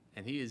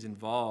 and He is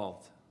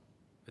involved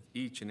with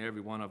each and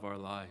every one of our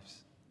lives.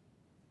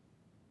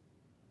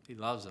 He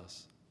loves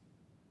us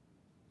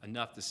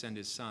enough to send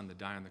His Son to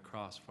die on the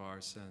cross for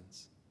our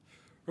sins.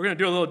 We're going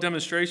to do a little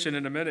demonstration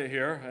in a minute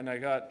here, and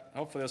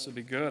hopefully this will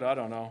be good. I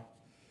don't know.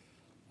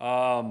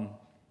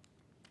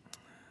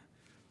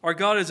 Our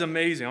God is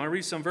amazing. I'm going to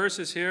read some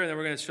verses here, and then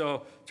we're going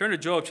to turn to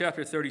Job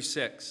chapter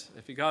 36.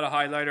 If you got a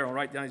highlighter, I'll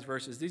write down these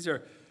verses. These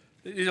are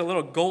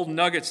little gold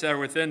nuggets that are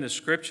within the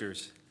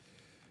Scriptures.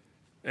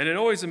 And it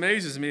always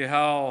amazes me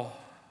how,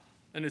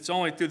 and it's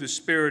only through the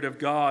Spirit of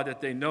God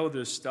that they know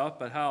this stuff,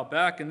 but how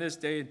back in this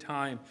day and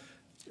time,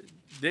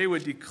 they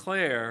would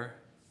declare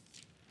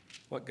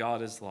what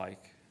God is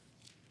like.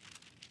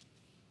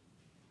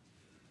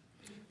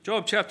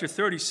 Job chapter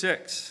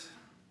 36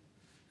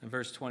 and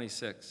verse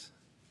 26.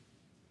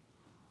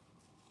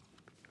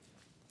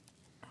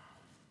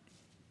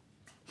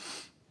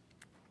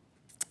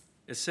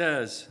 It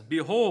says,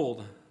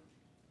 "Behold,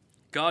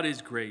 God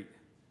is great,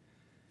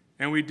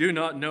 and we do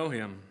not know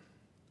Him,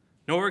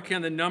 nor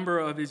can the number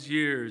of His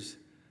years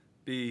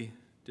be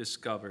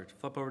discovered."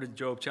 Flip over to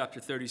Job chapter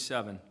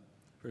 37,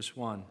 verse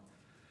 1.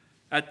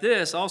 "At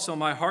this also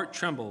my heart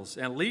trembles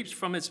and leaps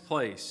from its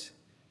place.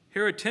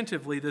 Hear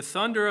attentively the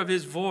thunder of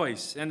His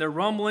voice and the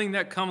rumbling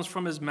that comes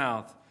from His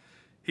mouth.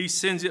 He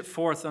sends it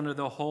forth under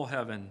the whole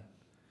heaven.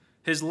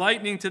 His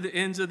lightning to the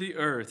ends of the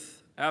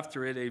earth.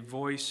 After it a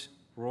voice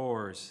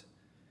roars.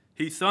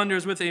 He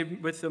thunders with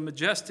a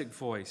majestic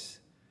voice,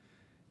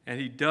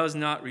 and He does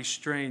not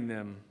restrain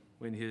them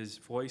when His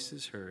voice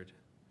is heard.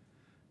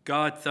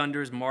 God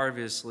thunders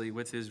marvelously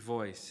with His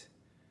voice.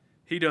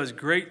 He does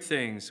great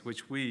things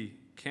which we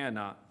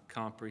cannot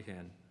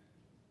comprehend."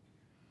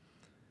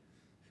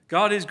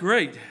 God is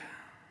great,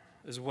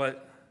 is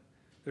what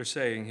they're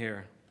saying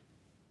here.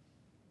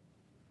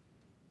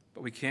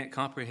 But we can't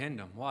comprehend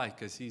Him. Why?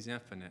 Because He's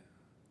infinite,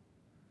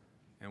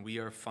 and we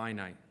are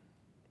finite.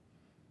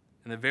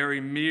 And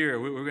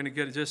we're going to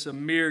get just a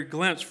mere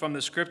glimpse from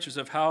the Scriptures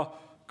of how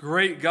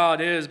great God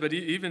is, but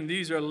even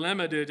these are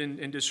limited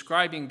in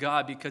describing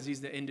God because He's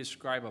the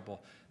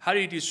indescribable. How do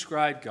you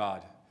describe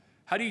God?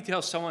 How do you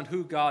tell someone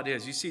who God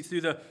is? You see,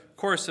 through the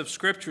course of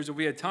Scriptures, if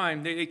we had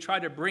time, they try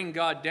to bring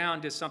God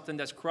down to something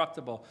that's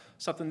corruptible,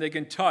 something they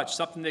can touch,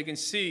 something they can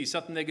see,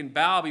 something they can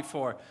bow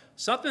before,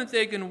 something that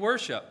they can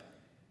worship.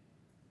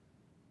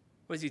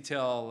 What does He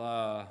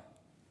tell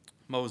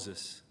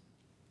Moses?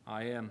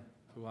 I am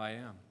who I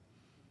am.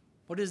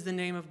 What is the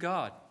name of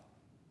God?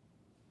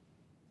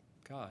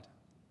 God,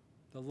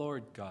 the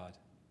Lord God.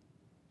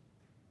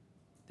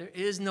 There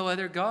is no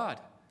other God.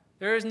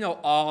 There is no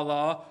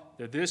Allah,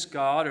 this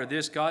God or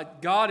this God.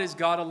 God is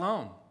God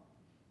alone.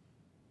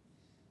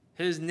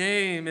 His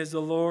name is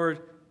the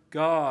Lord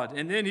God.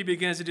 And then He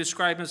begins to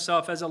describe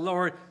Himself as the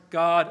Lord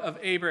God of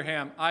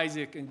Abraham,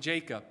 Isaac, and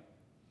Jacob.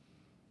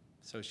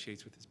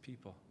 Associates with His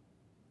people.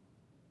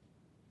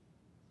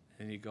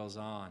 And He goes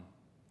on.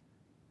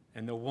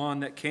 And the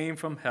one that came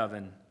from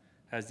heaven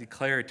has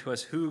declared to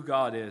us who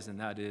God is, and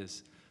that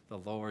is the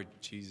Lord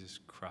Jesus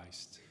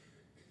Christ.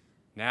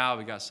 Now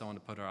we got someone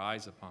to put our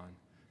eyes upon.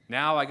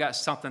 Now I got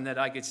something that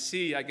I can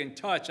see, I can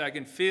touch, I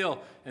can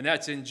feel, and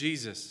that's in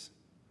Jesus.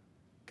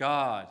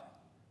 God,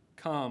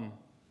 come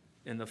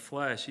in the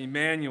flesh.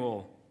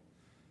 Emmanuel.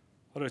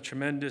 What a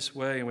tremendous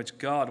way in which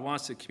God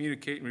wants to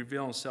communicate and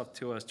reveal Himself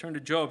to us. Turn to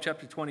Job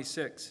chapter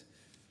 26.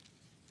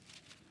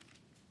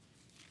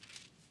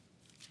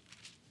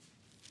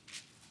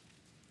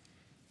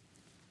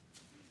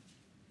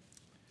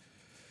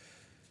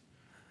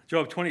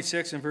 Job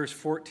 26 and verse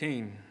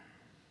 14.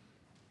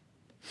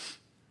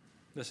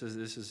 This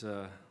is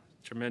a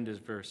tremendous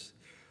verse.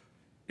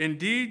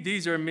 "Indeed,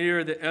 these are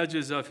mere the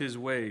edges of His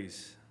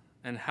ways,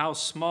 and how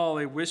small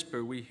a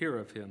whisper we hear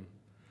of Him.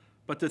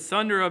 But the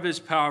thunder of His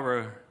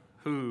power,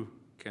 who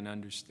can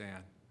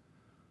understand?"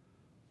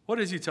 What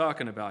is he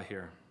talking about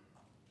here?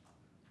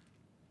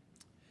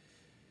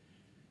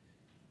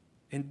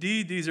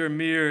 Indeed, these are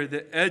mere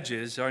the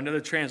edges, or another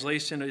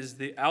translation is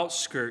the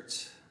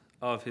outskirts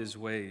of His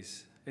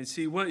ways. And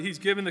see, what he's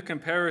given the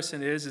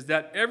comparison is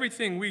that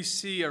everything we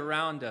see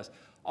around us,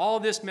 all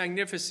this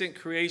magnificent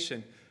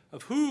creation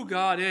of who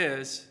God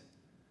is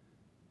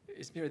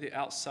near the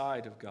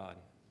outside of God.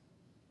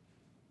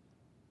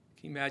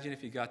 Can you imagine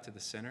if you got to the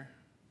center?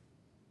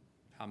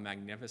 How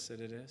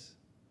magnificent it is?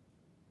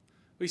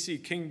 We see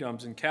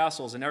kingdoms and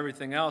castles and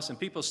everything else, and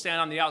people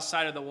stand on the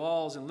outside of the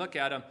walls and look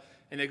at them,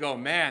 and they go,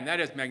 man, that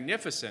is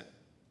magnificent.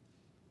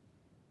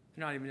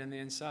 They're not even in the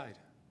inside.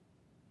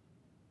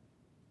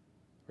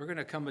 We're going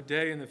to come a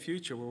day in the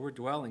future where we're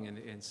dwelling in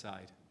the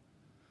inside,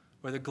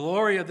 where the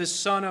glory of the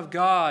Son of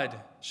God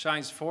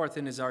shines forth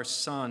and is our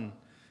sun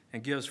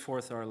and gives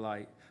forth our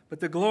light. But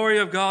the glory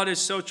of God is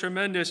so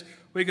tremendous,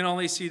 we can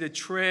only see the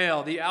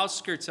trail, the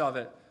outskirts of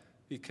it,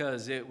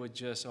 because it would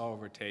just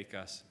overtake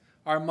us.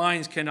 Our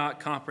minds cannot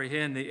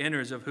comprehend the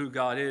inners of who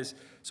God is.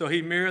 So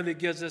he merely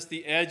gives us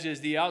the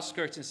edges, the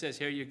outskirts, and says,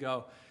 here you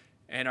go.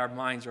 And our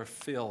minds are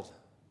filled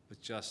with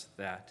just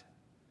that.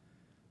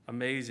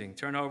 Amazing.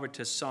 Turn over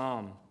to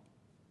Psalm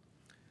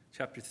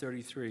chapter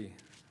 33.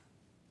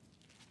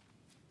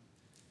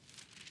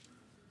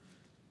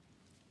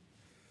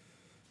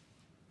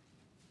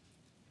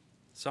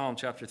 Psalm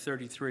chapter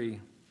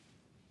 33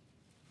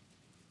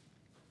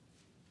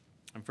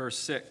 and verse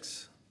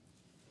 6.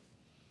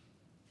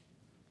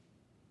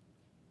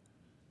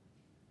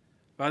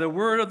 By the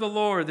word of the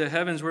Lord the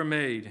heavens were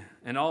made,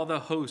 and all the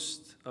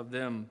host of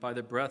them by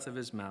the breath of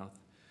his mouth.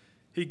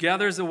 He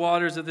gathers the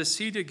waters of the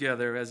sea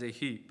together as a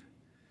heap.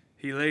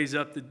 He lays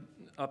up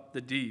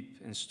the deep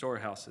in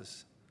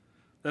storehouses.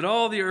 Let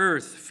all the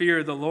earth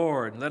fear the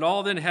Lord. Let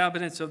all the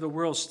inhabitants of the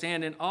world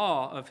stand in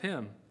awe of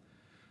him.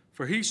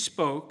 For he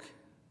spoke,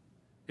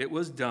 it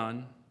was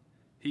done.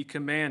 He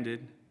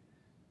commanded,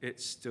 it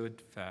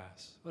stood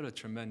fast. What a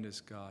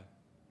tremendous God.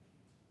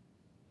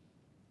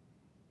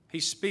 He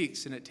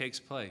speaks and it takes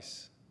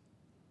place.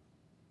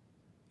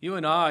 You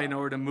and I, in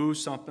order to move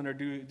something or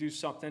do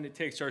something, it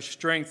takes our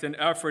strength and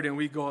effort, and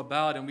we go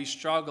about and we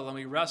struggle and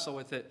we wrestle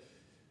with it.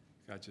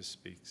 God just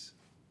speaks.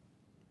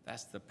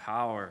 That's the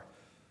power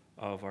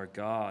of our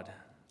God.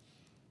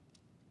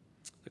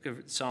 Look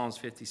at Psalms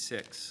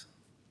 56.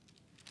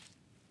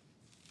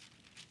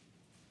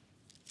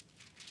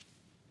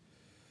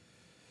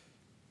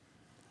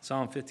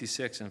 Psalm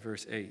 56 and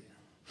verse 8.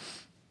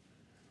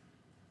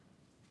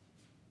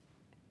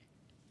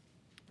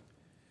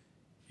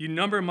 You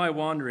number my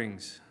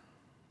wanderings,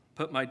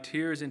 put my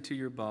tears into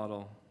your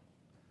bottle.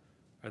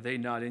 Are they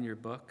not in your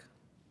book?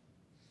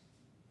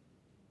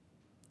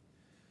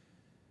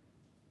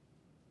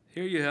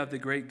 Here you have the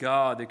great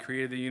God that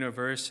created the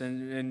universe,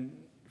 and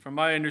from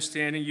my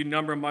understanding, you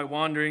number my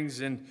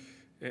wanderings, and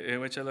in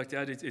which I looked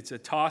at, it's a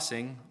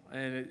tossing,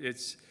 and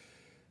it's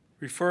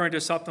referring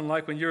to something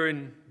like when you're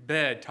in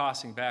bed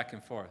tossing back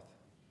and forth.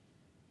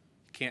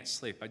 You can't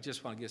sleep. I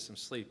just want to get some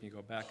sleep, and you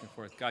go back and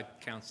forth. God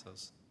counts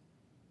those.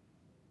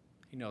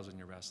 He knows when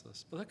you're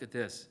restless. But look at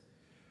this.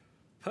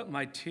 Put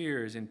my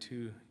tears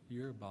into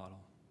your bottle.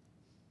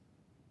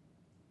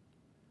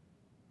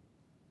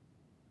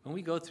 When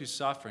we go through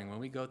suffering, when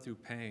we go through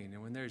pain,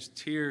 and when there's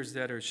tears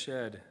that are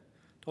shed,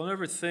 don't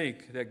ever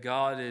think that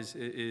God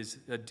is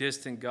a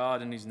distant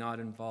God and he's not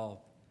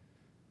involved.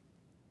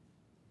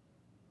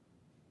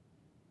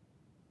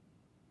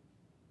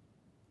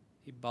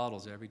 He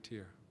bottles every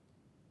tear.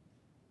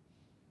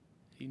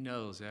 He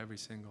knows every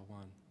single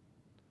one.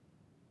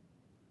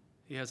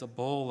 He has a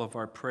bowl of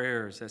our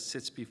prayers that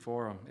sits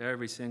before him,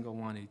 every single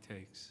one he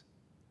takes.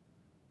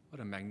 What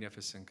a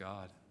magnificent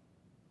God.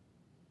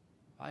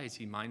 Why is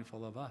he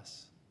mindful of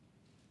us?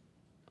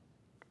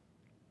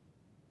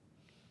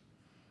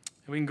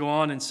 And we can go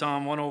on in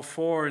Psalm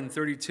 104 and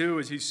 32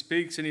 as he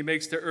speaks and he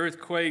makes the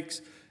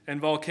earthquakes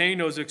and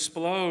volcanoes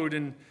explode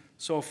and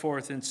so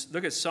forth. And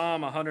look at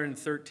Psalm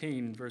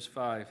 113, verse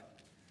 5.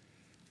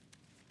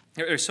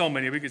 There's so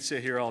many. We could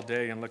sit here all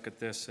day and look at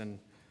this and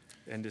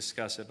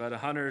discuss it. But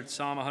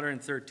Psalm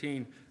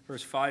 113,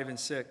 verse 5 and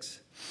 6.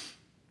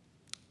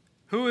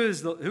 Who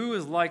is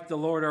like the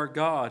Lord our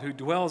God, who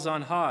dwells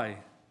on high,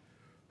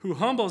 who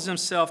humbles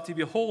himself to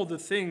behold the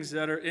things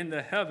that are in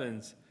the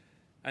heavens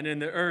and in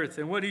the earth?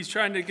 And what he's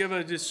trying to give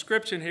a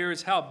description here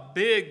is how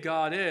big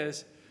God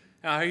is.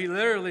 Now, he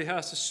literally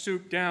has to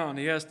stoop down.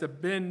 He has to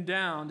bend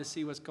down to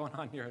see what's going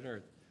on here on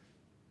earth.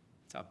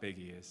 That's how big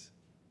he is.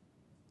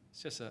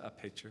 It's just a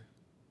picture.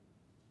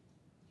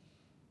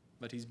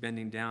 But he's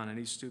bending down and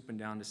he's stooping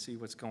down to see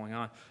what's going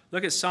on.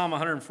 Look at Psalm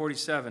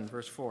 147,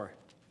 verse 4.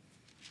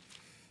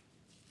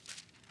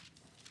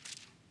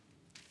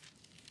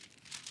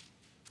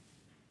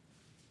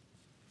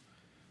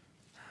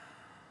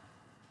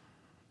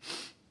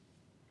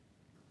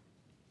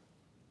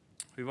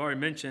 We've already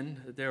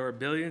mentioned that there are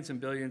billions and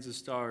billions of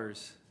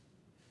stars.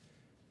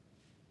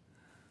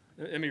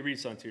 Let me read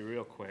something to you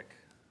real quick.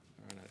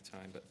 I don't have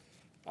time, but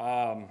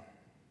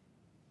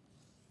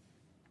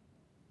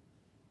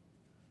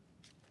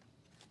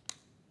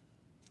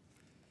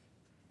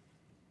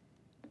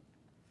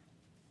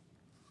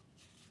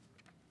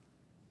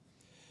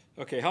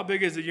okay, how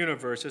big is the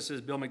universe? This is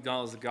Bill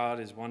McDonald's The God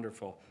is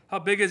Wonderful. How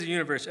big is the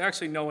universe?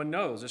 Actually, no one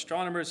knows.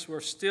 Astronomers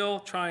were still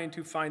trying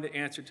to find the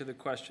answer to the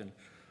question.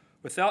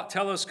 Without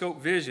telescope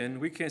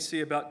vision, we can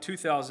see about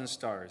 2,000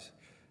 stars.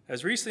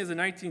 As recently as the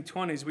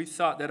 1920s, we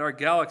thought that our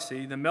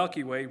galaxy, the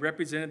Milky Way,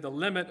 represented the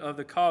limit of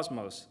the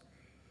cosmos.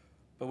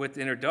 But with the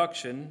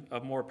introduction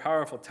of more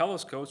powerful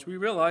telescopes, we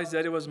realized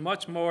that it was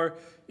much more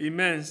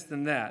immense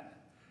than that.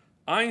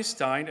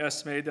 Einstein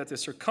estimated that the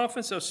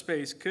circumference of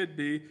space could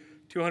be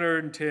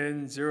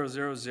 210, 0,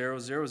 0, 0,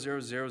 0, 0, 0, 0,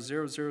 0,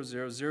 0, 0,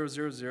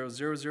 0, 0, 0, 0,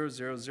 0, 0,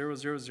 0,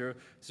 0,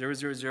 0,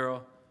 0,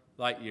 0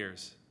 light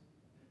years.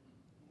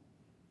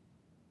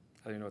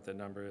 I don't even know what that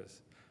number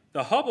is.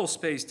 The Hubble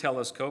Space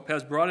Telescope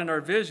has broadened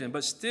our vision,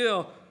 but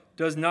still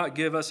does not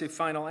give us a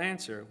final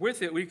answer.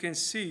 With it, we can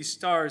see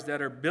stars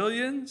that are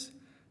billions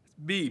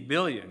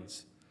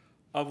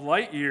of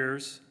light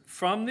years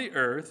from the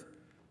Earth,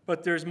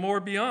 but there's more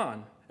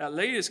beyond. At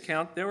latest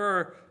count, there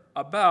are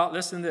about,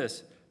 listen to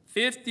this,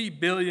 50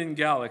 billion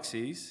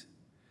galaxies,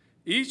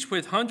 each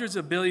with hundreds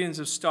of billions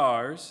of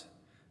stars,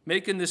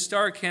 making the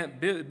star count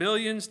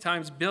billions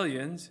times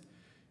billions.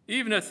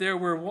 Even if there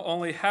were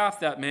only half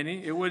that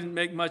many, it wouldn't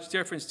make much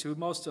difference to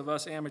most of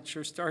us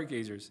amateur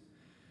stargazers.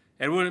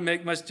 It wouldn't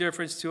make much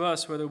difference to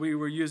us whether we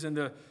were using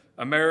the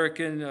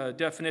American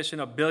definition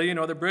of billion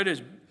or the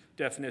British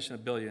definition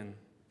of billion.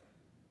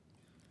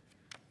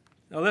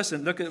 Now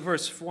listen, look at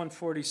verse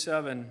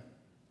 147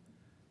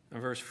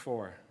 and verse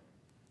 4.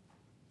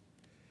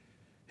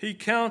 He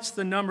counts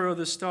the number of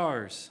the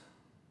stars.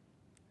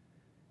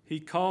 He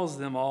calls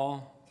them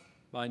all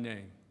by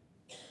name.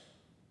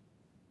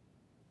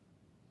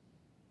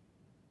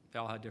 They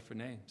all have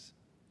different names.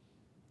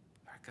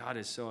 Our God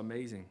is so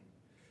amazing.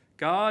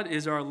 God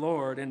is our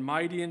Lord and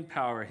mighty in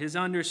power. His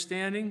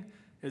understanding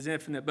is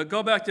infinite. But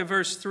go back to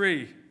verse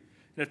 3. And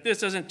if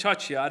this doesn't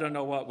touch you, I don't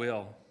know what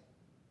will.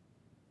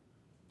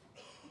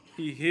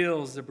 He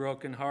heals the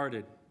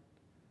brokenhearted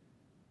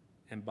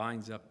and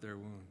binds up their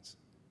wounds.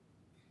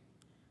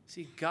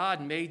 See,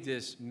 God made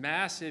this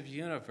massive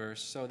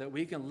universe so that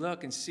we can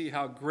look and see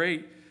how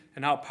great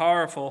and how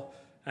powerful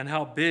and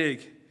how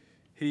big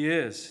He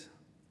is.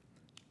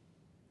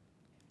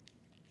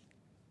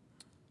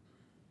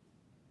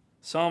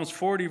 Psalms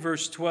 40,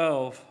 verse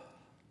 12.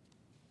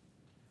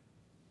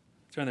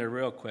 Turn there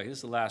real quick. This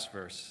is the last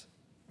verse.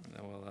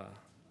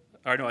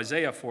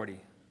 Isaiah 40.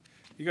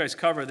 You guys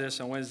cover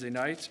this on Wednesday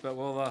nights, but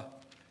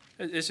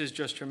this is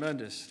just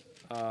tremendous.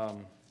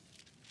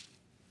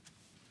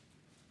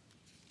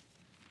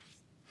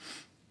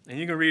 And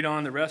you can read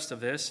on the rest of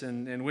this,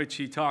 in which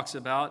he talks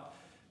about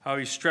how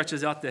he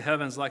stretches out the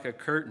heavens like a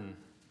curtain.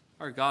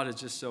 Our God is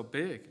just so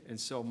big and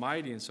so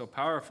mighty and so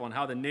powerful, and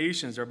how the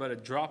nations are but a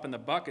drop in the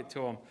bucket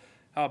to him,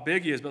 how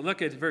big he is. But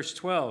look at verse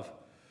 12.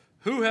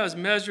 Who has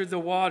measured the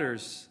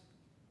waters?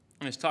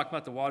 And he's talking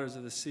about the waters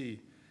of the sea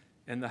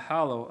in the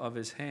hollow of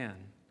his hand.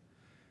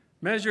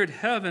 Measured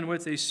heaven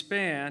with a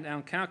span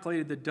and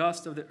calculated the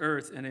dust of the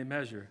earth in a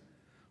measure.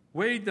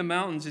 Weighed the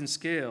mountains in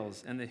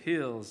scales and the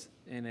hills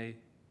in a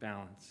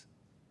balance.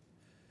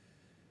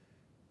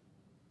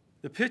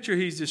 The picture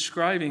he's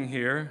describing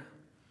here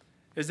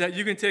is that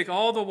you can take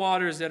all the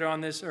waters that are on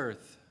this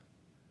earth,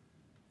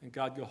 and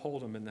God will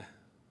hold them in the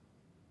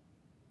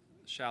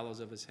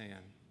shallows of his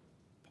hand.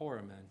 Pour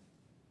them in.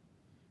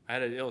 I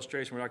had an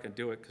illustration. We're not going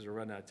to do it because we're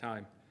running out of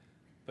time.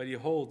 But he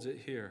holds it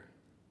here.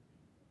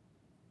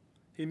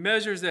 He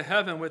measures the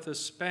heaven with a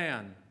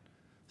span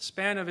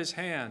of his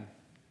hand.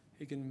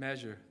 He can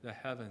measure the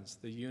heavens,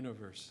 the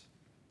universe.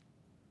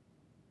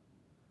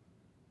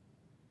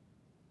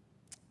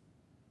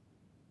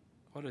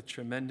 What a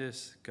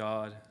tremendous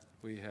God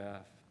we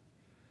have.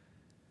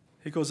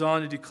 He goes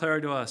on to declare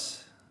to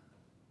us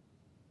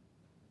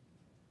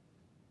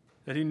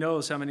that he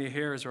knows how many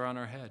hairs are on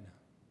our head.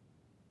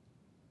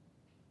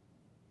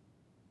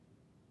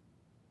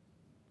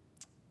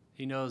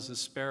 He knows the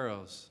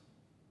sparrows,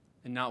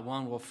 and not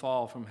one will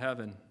fall from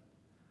heaven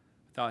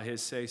without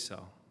his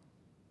say-so.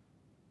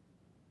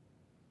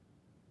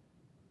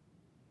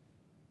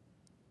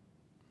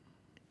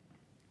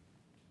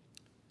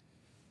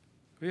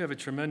 We have a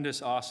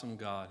tremendous, awesome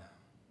God.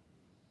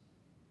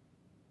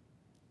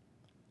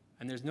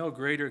 And there's no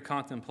greater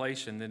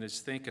contemplation than it's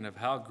thinking of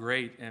how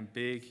great and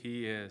big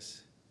he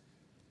is.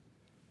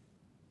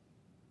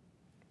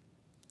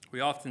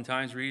 We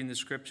oftentimes read in the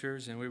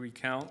scriptures and we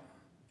recount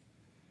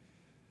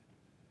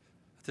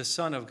the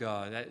Son of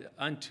God, that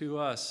unto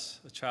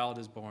us a child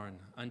is born,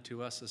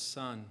 unto us a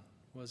son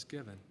was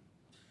given.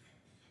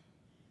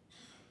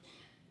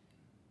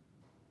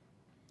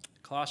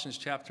 Colossians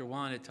chapter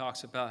 1, it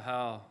talks about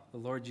how the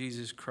Lord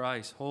Jesus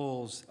Christ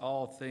holds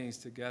all things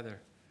together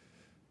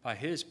by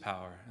his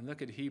power. And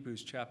look at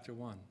Hebrews chapter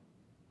 1.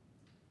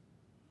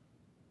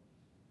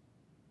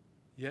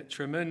 Yet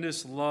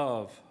tremendous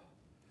love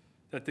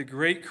that the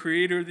great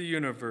creator of the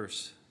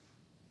universe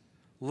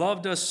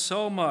loved us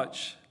so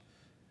much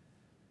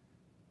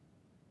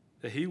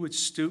that he would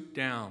stoop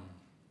down,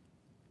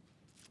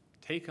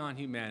 take on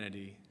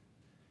humanity,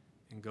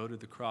 and go to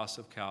the cross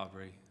of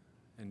Calvary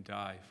and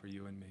die for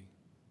you and me.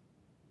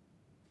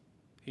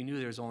 He knew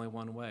there was only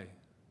one way.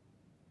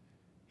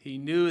 He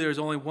knew there was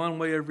only one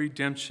way of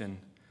redemption.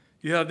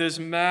 You have this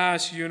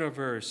mass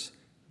universe.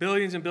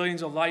 Billions and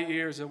billions of light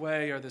years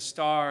away are the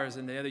stars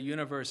and the other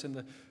universe.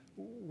 And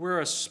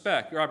we're a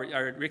speck.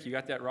 Rick, you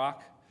got that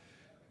rock?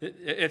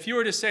 If you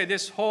were to say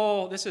this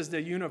is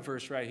the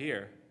universe right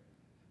here.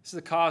 This is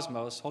the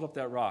cosmos. Hold up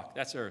that rock.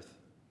 That's Earth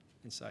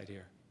inside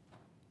here.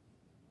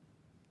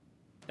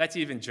 That's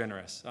even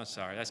generous. I'm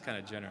sorry. That's kind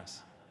of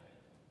generous.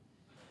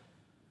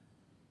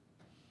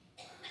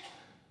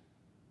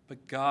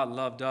 But God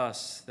loved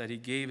us, that he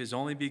gave his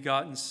only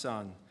begotten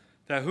Son,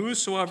 that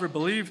whosoever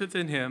believeth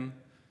in him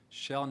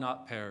shall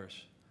not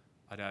perish,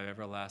 but have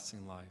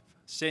everlasting life.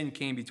 Sin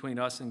came between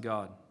us and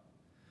God.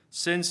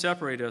 Sin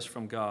separated us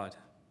from God.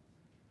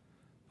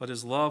 But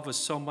his love was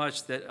so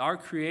much that our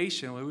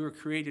creation, we were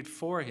created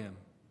for him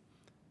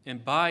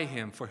and by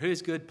him, for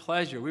his good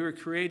pleasure. We were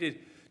created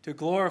to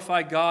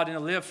glorify God and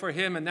to live for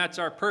him, and that's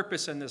our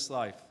purpose in this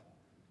life.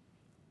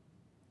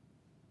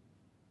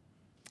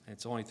 And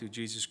it's only through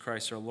Jesus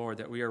Christ our Lord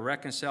that we are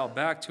reconciled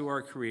back to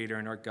our Creator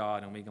and our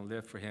God, and we can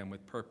live for him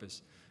with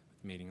purpose,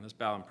 with meaning. Let's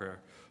bow in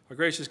prayer. Our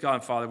gracious God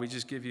and Father, we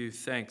just give you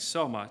thanks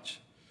so much.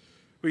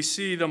 We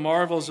see the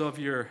marvels of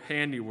your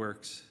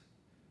handiworks.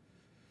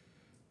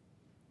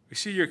 We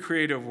see your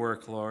creative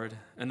work, Lord,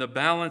 and the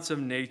balance of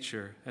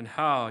nature and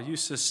how you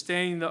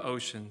sustain the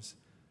oceans,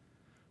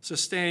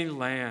 sustain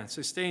land,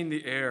 sustain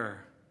the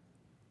air,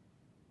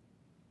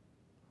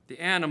 the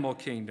animal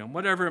kingdom,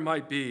 whatever it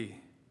might be.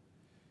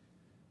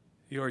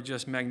 You are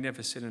just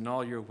magnificent in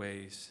all your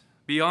ways,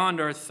 beyond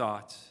our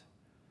thoughts.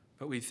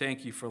 But we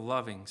thank you for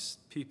loving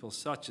people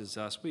such as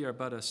us. We are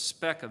but a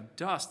speck of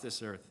dust,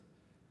 this earth,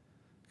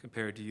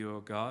 compared to you, O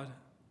God.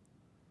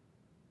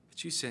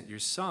 But you sent your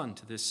Son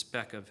to this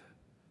speck of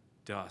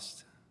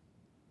dust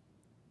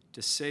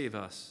to save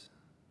us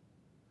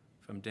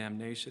from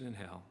damnation and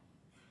hell.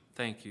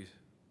 Thank you.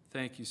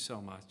 Thank you so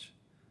much.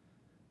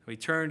 We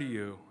turn to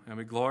you and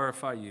we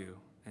glorify you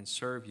and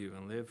serve you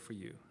and live for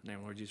you. In the name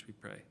of Lord Jesus we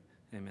pray.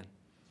 Amen.